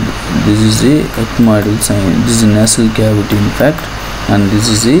 and this is the ethmoidal sinus. This is nasal cavity in fact, and this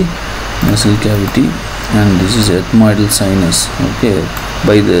is the nasal cavity, and this is ethmoidal sinus. Okay,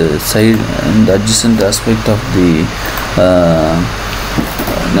 by the side and the adjacent aspect of the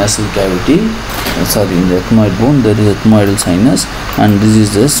nasal cavity, in the ethmoid bone there is ethmoidal sinus, and this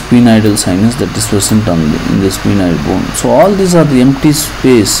is the sphenoidal sinus that is present in the sphenoid bone. So all these are the empty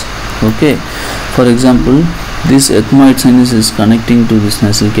space. Okay, for example, this ethmoid sinus is connecting to this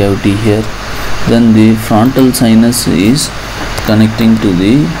nasal cavity here, Then the frontal sinus is connecting to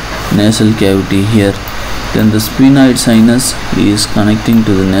the nasal cavity here. Then the sphenoid sinus is connecting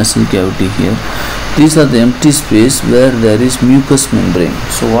to the nasal cavity here. These are the empty space where there is mucous membrane.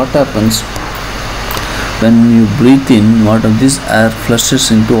 So what happens when you breathe in, what of this air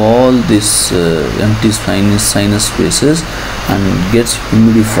flushes into all these empty sinus spaces and gets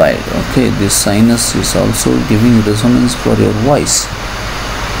humidified. Okay, this sinus is also giving resonance for your voice.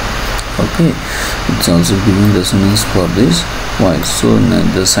 Okay, it's also giving resonance for this voice. So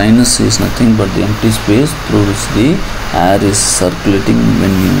the sinus is nothing but the empty space through which the air is circulating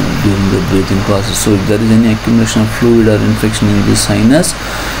when you during the breathing process. So if there is any accumulation of fluid or infection in the sinus,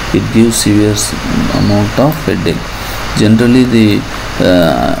 it gives severe amount of headache. Generally the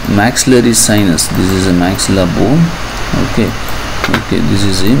maxillary sinus, this is a maxilla bone. Okay, this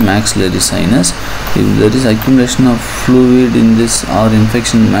is a maxillary sinus. If there is accumulation of fluid in this or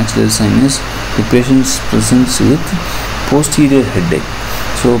infection in maxillary sinus, the patient presents with posterior headache.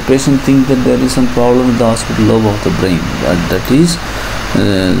 So patient think that there is some problem with the occipital lobe of the brain, but that is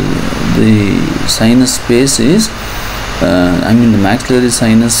the sinus space is the maxillary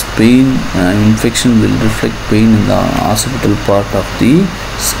sinus pain infection will reflect pain in the occipital part of the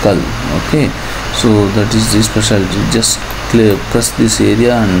skull. Okay, so that is the specialty. Just press this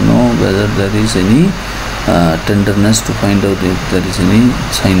area and know whether there is any tenderness to find out if there is any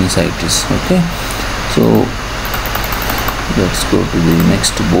sinusitis. Okay, so let's go to the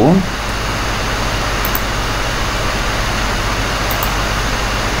next bone.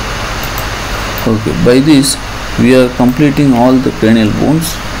 Okay, by this we are completing all the cranial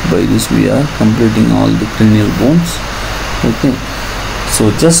bones. Okay, so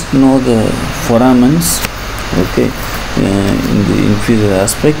just know the foramens. Okay, in the inferior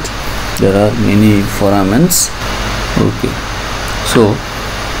aspect there are many foramens. Okay, so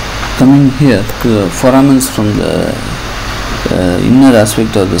coming here to the foramens from the inner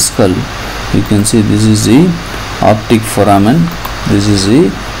aspect of the skull, you can see this is the optic foramen, this is the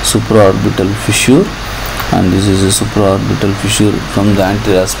supraorbital fissure, and this is a supraorbital fissure from the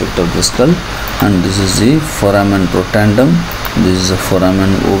anterior aspect of the skull, and this is the foramen protandum, this is a foramen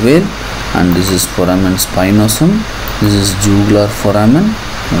ovale, and this is foramen spinosum, this is jugular foramen.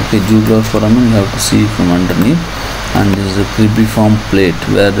 Okay, jugular foramen you have to see from underneath, and this is a cribriform plate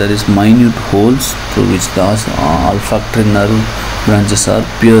where there is minute holes through which the olfactory nerve branches are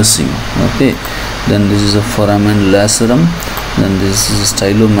piercing. Okay, then this is a foramen lacerum, then this is a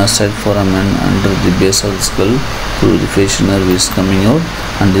stylomastoid foramen under the base of the skull through the facial nerve is coming out,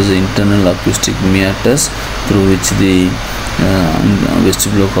 and this is internal acoustic meatus through which the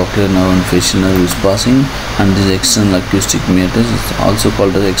vestibulocochlear nerve and facial nerve is passing, and this external acoustic meatus is also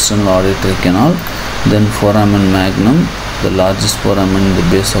called as external auditory canal. Then foramen magnum, the largest foramen in the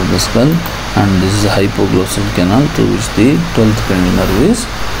base of the skull, and this is a hypoglossal canal through which the 12th cranial nerve is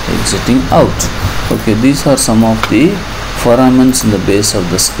exiting out. Okay, these are some of the foramens in the base of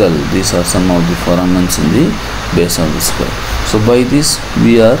the skull. These are some of the foramens in the base of the skull. So by this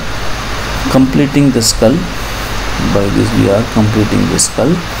we are completing the skull.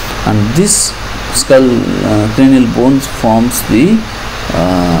 And this skull cranial bones forms the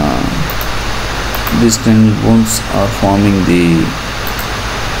these cranial bones are forming the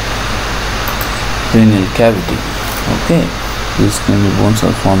cranial cavity. Okay, these cranial bones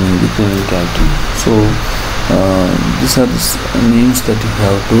are forming the cranial cavity. So these are the names that you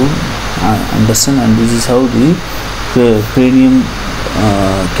have to understand, and this is how the cranium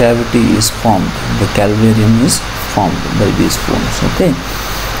cavity is formed. The calvarium is formed by these bones. Okay,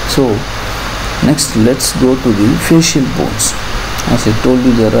 so next let's go to the facial bones. As I told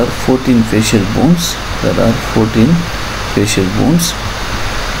you, there are 14 facial bones.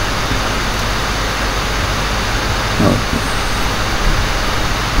 Okay.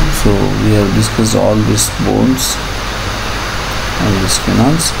 So we have discussed all these bones and these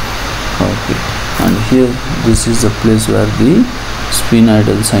canals. Okay, and here this is the place where the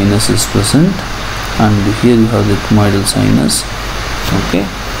sphenoidal sinus is present, and here you have the ethmoidal sinus. Okay,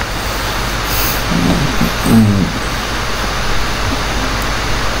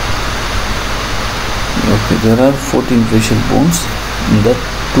 okay, there are 14 facial bones. In that,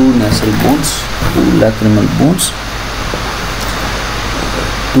 2 nasal bones, 2 lacrimal bones,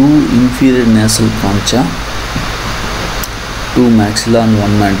 2 inferior nasal concha, 2 maxilla and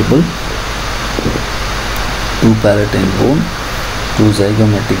 1 mandible, 2 palatine bone, 2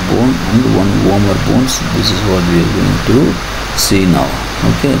 zygomatic bone, and 1 vomer bones. This is what we are going to see now.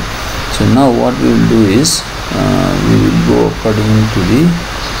 Okay, so now what we will do is we will go according to the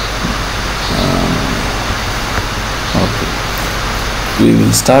okay. we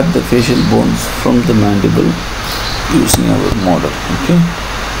will start the facial bones from the mandible using our model. Okay.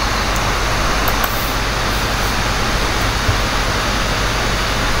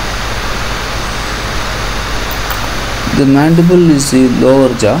 The mandible is the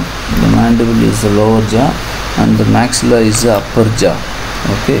lower jaw. The mandible is the lower jaw, and the maxilla is the upper jaw.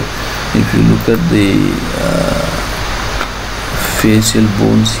 Okay. If you look at the facial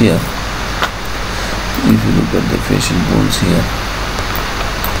bones here,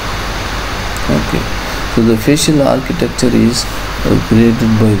 okay, so the facial architecture is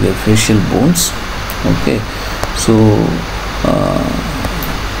created by the facial bones. Okay, so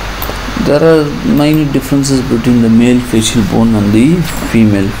there are many differences between the male facial bone and the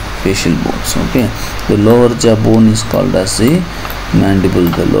female facial bones. Okay, the lower jaw bone is called as the mandible.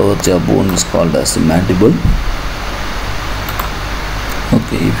 The lower jaw bone is called as the mandible.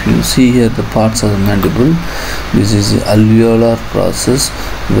 Okay, if you see here the parts of the mandible, this is the alveolar process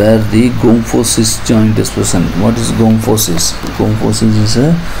where the gomphosis joint is present. What is gomphosis? Gomphosis is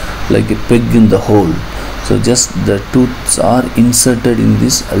like a peg in the hole. So just the tooths are inserted in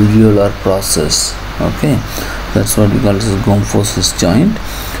this alveolar process. Okay, that's what we call as a gomphosis joint.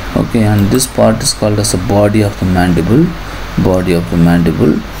 Okay, and this part is called as the body of the mandible.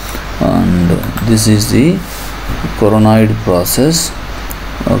 And this is the coronoid process.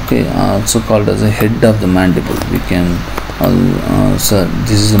 Okay, also called as the head of the mandible. We can so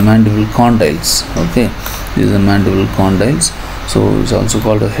this is the mandible condyles. Okay, this is the mandible condyles. So it's also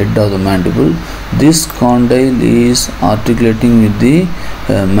called the head of the mandible. This condyle is articulating with the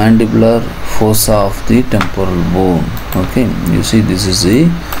mandibular fossa of the temporal bone. Okay, you see this is the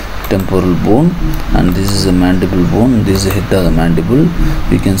temporal bone and this is the mandible bone. This is the head of the mandible.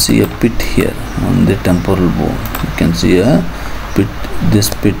 We can see a pit here on the temporal bone. You can see a pit.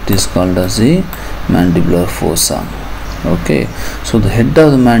 This pit is called as the mandibular fossa. Okay, so the head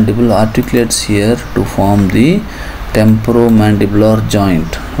of the mandible articulates here to form the temporomandibular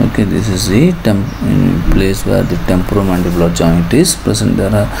joint. Okay, this is the place where the temporomandibular joint is present.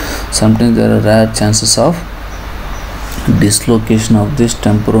 Sometimes there are rare chances of dislocation of this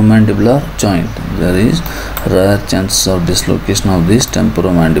temporomandibular joint. There is rare chances of dislocation of this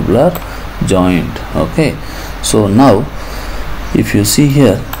temporomandibular joint. Okay, so now if you see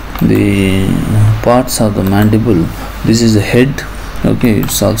here the parts of the mandible, this is the head. Okay,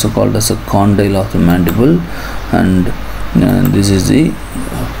 it's also called as a condyle of the mandible, and this is the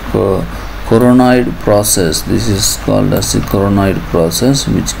coronoid process. This is called as the coronoid process,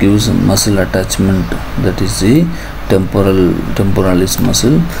 which gives muscle attachment, that is the temporalis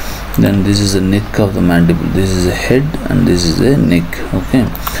muscle. Then this is the neck of the mandible. This is the head and this is the neck. Okay,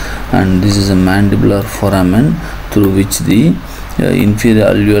 and this is a mandibular foramen through which the inferior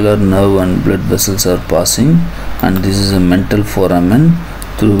alveolar nerve and blood vessels are passing, and this is a mental foramen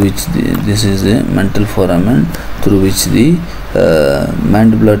through which the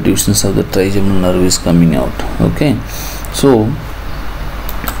mandibular divisions of the trigeminal nerve is coming out. Okay, so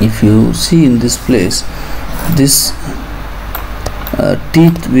if you see in this place, this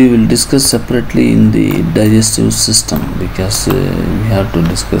teeth we will discuss separately in the digestive system, because we have to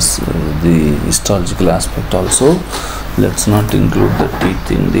discuss the histological aspect also. Let's not include the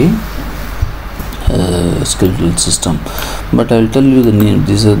teeth in the skeletal system, but I will tell you the name.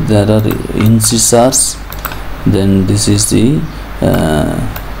 There are incisors, then this is the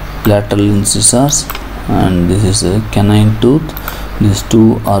lateral incisors, and this is a canine tooth. These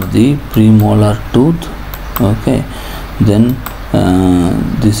two are the premolar tooth. Okay, then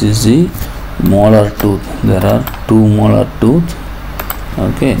this is the molar tooth. There are two molar tooth.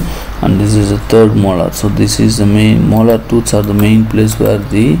 Okay, and this is the third molar. So this is the main molar tooths are the main place where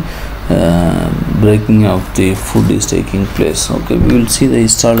the breaking of the food is taking place. Okay, we will see the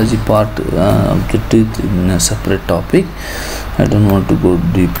histology part of the teeth in a separate topic. I don't want to go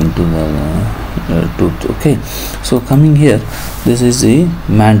deep into the tooth. Okay, so coming here, this is the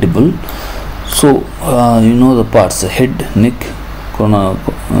mandible. So you know the parts: the head, neck,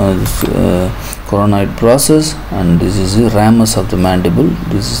 coronoid process, and this is the ramus of the mandible.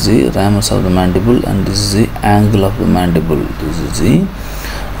 This is the ramus of the mandible, and this is the angle of the mandible. This is the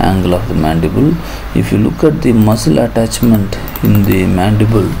angle of the mandible. If you look at the muscle attachment in the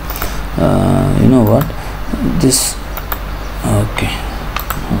mandible, you know what, this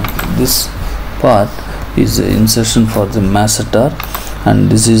this part is the insertion for the masseter, and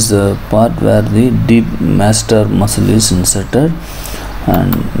this is the part where the deep masseter muscle is inserted,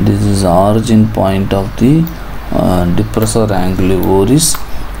 and this is the origin point of the depressor anguli oris,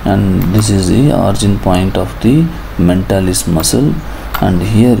 and this is the origin point of the mentalis muscle, and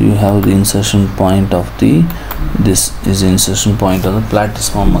here you have the insertion point of the, this is the insertion point of the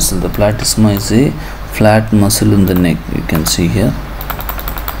platysma muscle. The platysma is a flat muscle in the neck, you can see here.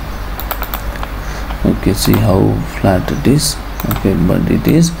 Okay, see how flat it is. Okay, but it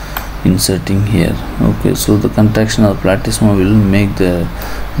is inserting here. Okay, so the contraction of platysma will make the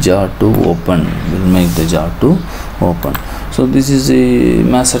jaw to open, So this is a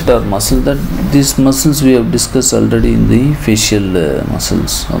masseter muscle. That these muscles we have discussed already in the facial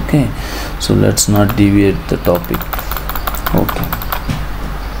muscles. Okay, so let's not deviate the topic. Okay,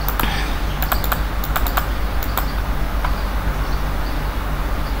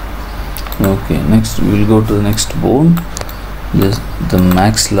 okay, next we will go to the next bone, this the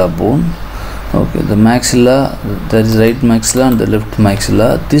maxilla bone. Okay, the maxilla, there is right maxilla and the left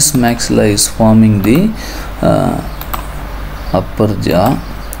maxilla. This maxilla is forming the upper jaw.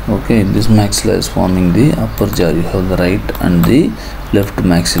 Okay, this maxilla is forming the upper jaw. You have the right and the left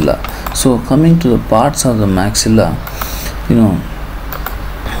maxilla. So coming to the parts of the maxilla, you know,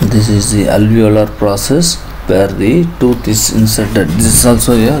 this is the alveolar process where the tooth is inserted. This is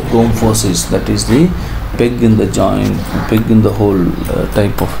also a gomphosis, that is the peg in the joint, peg in the hole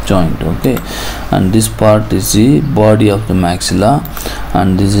type of joint. Okay, and this part is the body of the maxilla,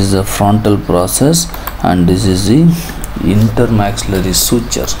 and this is the frontal process, and this is the intermaxillary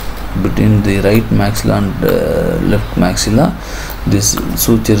suture between the right maxilla and left maxilla. This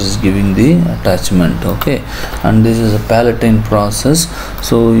suture is giving the attachment. Okay, and this is a palatine process.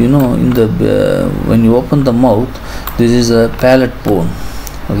 So you know, in the when you open the mouth, this is a palate bone.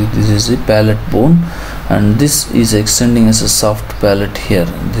 Okay, this is the palate bone, and this is extending as a soft palate here.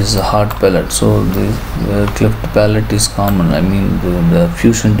 This is a hard palate. So the cleft palate is common. I mean, the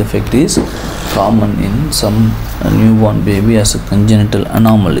fusion defect is common in some newborn baby as a congenital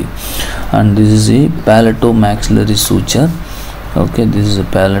anomaly. And this is a palatomaxillary suture. Okay, this is a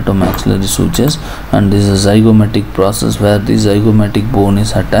palatomaxillary sutures, and this is a zygomatic process where the zygomatic bone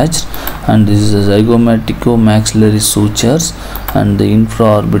is attached, and this is a zygomatico-maxillary sutures and the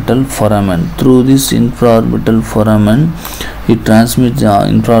infraorbital foramen. Through this infraorbital foramen, it transmits the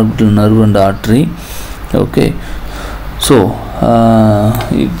infraorbital nerve and artery. Okay, so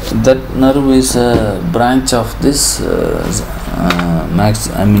that nerve is a branch of this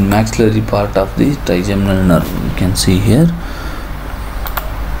maxillary part of the trigeminal nerve. You can see here.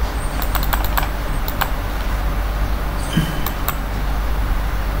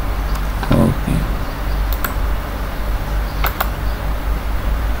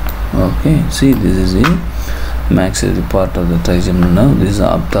 Okay, see, this is the maxillary part of the trigeminal nerve. This is the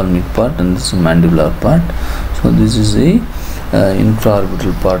ophthalmic part, and this is the mandibular part. So this is the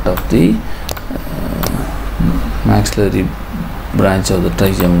infraorbital part of the maxillary branch of the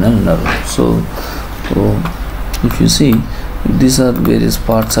trigeminal nerve. So if you see, these are various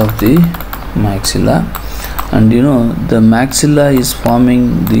parts of the maxilla, and you know, the maxilla is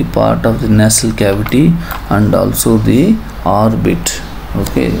forming the part of the nasal cavity and also the orbit.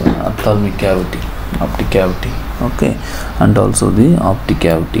 Okay, ophthalmic cavity, optic cavity. Okay, and also the optic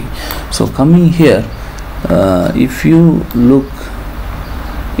cavity. So coming here, if you look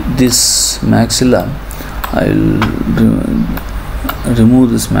this maxilla, I will remove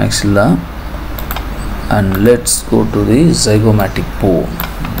this maxilla, and let's go to the zygomatic bone.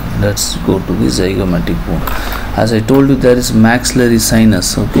 Let's go to the zygomatic bone. As I told you, there is maxillary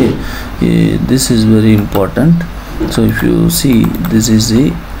sinus. Okay, this is very important. So if you see, this is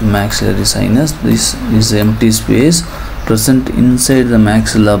the maxillary sinus. This is empty space present inside the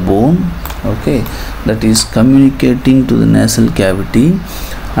maxilla bone. Okay, that is communicating to the nasal cavity,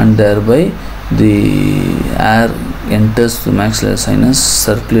 and thereby the air enters the maxillary sinus,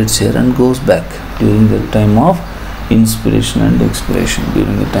 circulates here and goes back during the time of inspiration and expiration.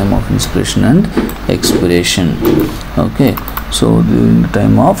 Okay, so during the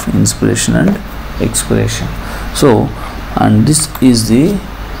time of inspiration and expiration. So, and this is the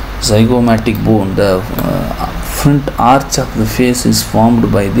zygomatic bone. The front arch of the face is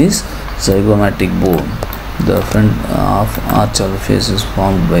formed by this zygomatic bone. The front arch of the face is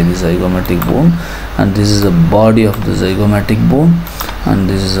formed by the zygomatic bone, and this is the body of the zygomatic bone, and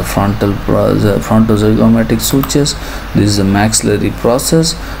this is the frontozygomatic sutures. This is the maxillary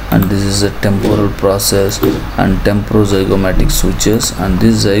process, and this is the temporal process and temporozygomatic sutures, and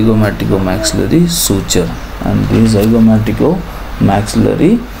this zygomatico-maxillary suture, and this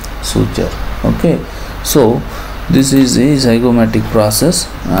zygomatico-maxillary suture. Okay, so this is a zygomatic process,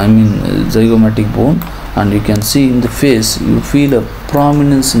 I mean zygomatic bone, and you can see in the face, you feel a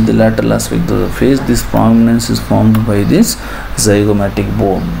prominence in the lateral aspect of the face. This prominence is formed by this zygomatic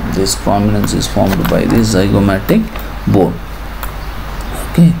bone. This prominence is formed by this zygomatic bone.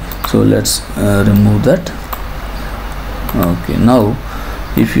 Okay, so let's remove that. Okay, now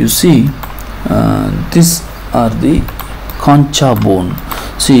if you see, these are the concha bone.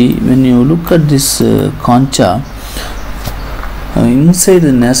 See, when you look at this concha, inside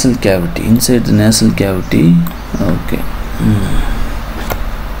the nasal cavity, okay,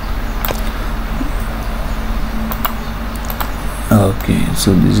 okay,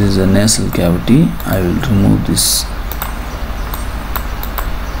 so this is a nasal cavity. I will remove this.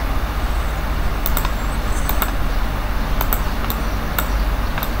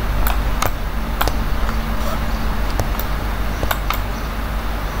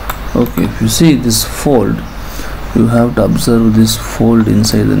 Okay, if you see this fold, you have to observe this fold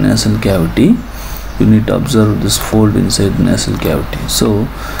inside the nasal cavity. You need to observe this fold inside the nasal cavity. So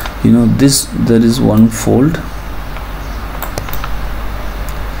you know this, there is one fold.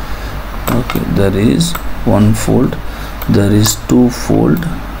 Okay, there is one fold, there is two fold,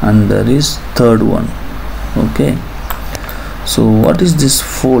 and there is third one. Okay, so what is this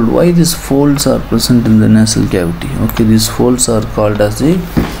fold? Why these folds are present in the nasal cavity? Okay, these folds are called as the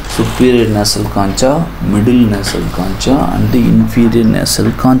superior nasal concha, middle nasal concha, and the inferior nasal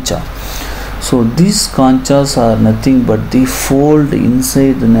concha. So these conchas are nothing but the fold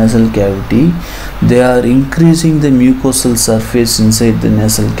inside the nasal cavity. They are increasing the mucosal surface inside the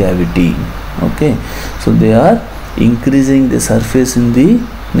nasal cavity. Okay, so they are increasing the surface in the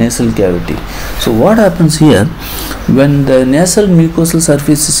nasal cavity. So what happens here, when the nasal mucosal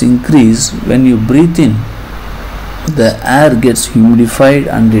surface is increased, when you breathe in, the air gets humidified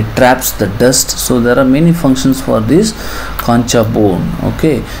and it traps the dust. So there are many functions for this concha bone.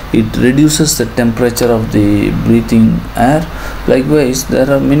 Okay, it reduces the temperature of the breathing air. Likewise, there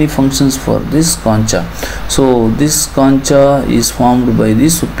are many functions for this concha. So this concha is formed by the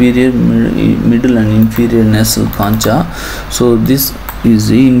superior, middle, and inferior nasal concha. So this is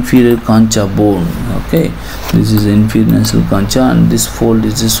the inferior concha bone. Okay, this is the inferior nasal concha, and this fold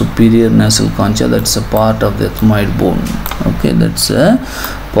is the superior nasal concha. That's a part of the ethmoid bone. Okay, that's a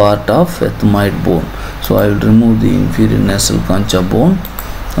part of ethmoid bone. So I will remove the inferior nasal concha bone.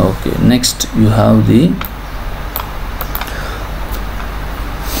 Okay, next you have the,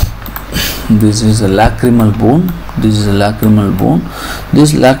 this is a lacrimal bone. This is a lacrimal bone.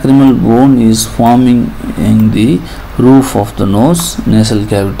 This lacrimal bone is forming in the roof of the nose, nasal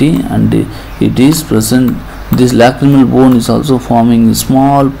cavity, and it is present. This lacrimal bone is also forming a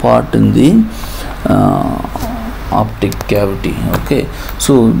small part in the optic cavity. Okay,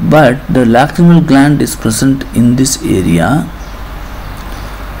 so but the lacrimal gland is present in this area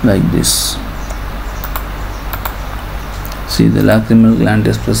like this. See, the lacrimal gland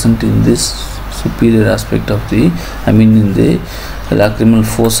is present in this superior aspect of the, in the lacrimal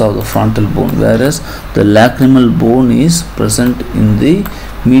fossa of the frontal bone, whereas the lacrimal bone is present in the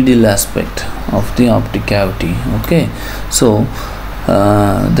medial aspect of the optic cavity. Okay, so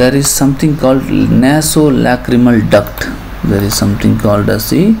there is something called nasolacrimal duct. There is something called as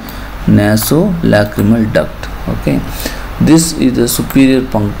the nasolacrimal duct. Okay, this is the superior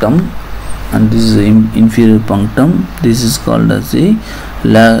punctum and this is the inferior punctum. This is called as the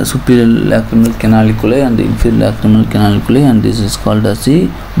superior lacrimal canaliculi and the inferior lacrimal canaliculi, and this is called as the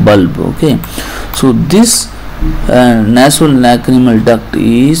bulb. Okay, so this nasolacrimal duct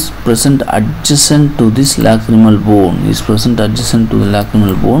is present adjacent to this lacrimal bone,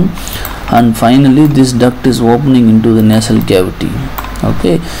 and finally this duct is opening into the nasal cavity.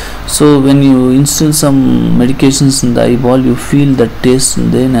 Okay, so when you instill some medications in the eyeball, you feel the taste in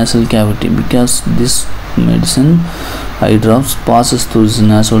the nasal cavity, because this medicine, eye drops, passes through this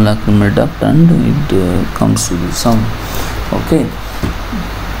nasolacrimal duct and it comes to the sound. Okay,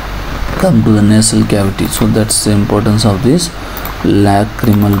 come to the nasal cavity. So that's the importance of this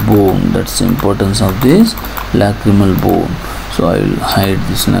lacrimal bone. So I will hide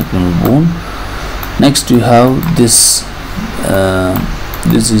this lacrimal bone. Next you have this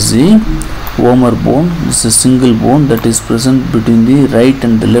this is the vomer bone. This is a single bone that is present between the right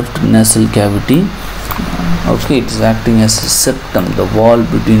and the left nasal cavity. Okay, it is acting as a septum, the wall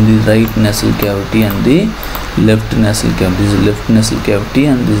between the right nasal cavity and the left nasal cavity. This is left nasal cavity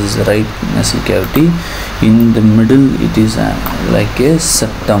and this is the right nasal cavity. In the middle it is like a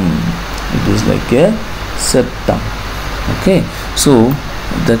septum. Okay, so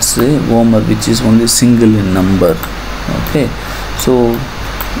that's the vomer, which is only single in number. Okay, so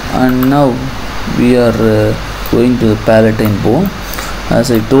and now we are going to the palatine bone.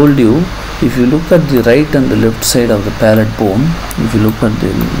 As I told you, if you look at the right and the left side of the palate bone, if you look at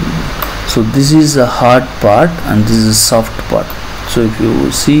the, so this is the hard part and this is the soft part. So if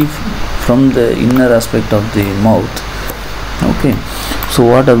you see from the inner aspect of the mouth, okay,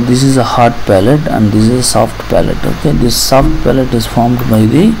 so this is a hard palate and this is a soft palate. Okay, this soft palate is formed by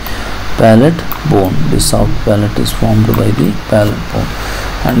the palate bone. This soft palate is formed by the palate bone.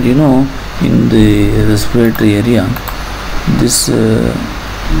 And you know, in the respiratory area, this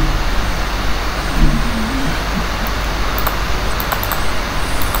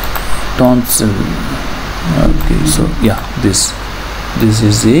tonsil, okay, so yeah, this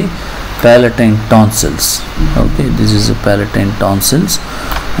is the palatine tonsils. Okay, this is the palatine tonsils,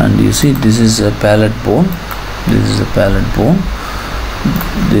 and you see this is a palate bone, this is a palate bone,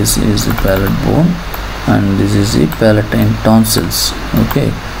 this is the palate bone, and this is the palatine tonsils.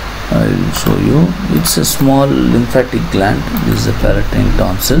 Okay, I will show you. It's a small lymphatic gland. This is the palatine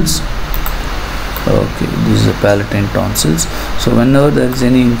tonsils. Okay, this is the palatine tonsils. So whenever there is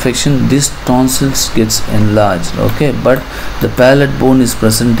any infection, this tonsils gets enlarged. Okay, but the palate bone is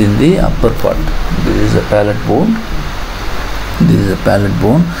present in the upper part. This is the palate bone, this is the palate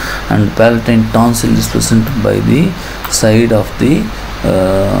bone, and palatine tonsil is present by the side of the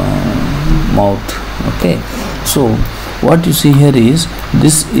mouth. Okay, so what you see here is,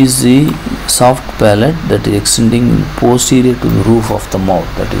 this is the soft palate that is extending posterior to the roof of the mouth,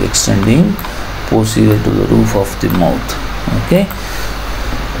 that is extending posterior to the roof of the mouth. Okay,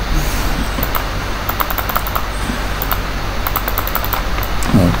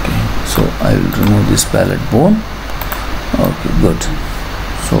 okay, so I will remove this palate bone. Okay, good.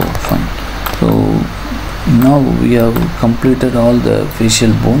 So fine. So now we have completed all the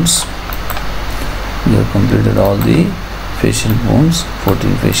facial bones. We have completed all the facial bones,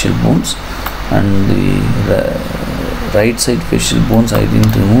 14 facial bones, and the right side facial bones I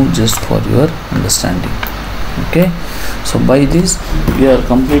didn't remove, just for your understanding. Okay, so by this we are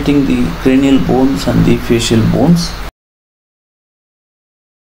completing the cranial bones and the facial bones.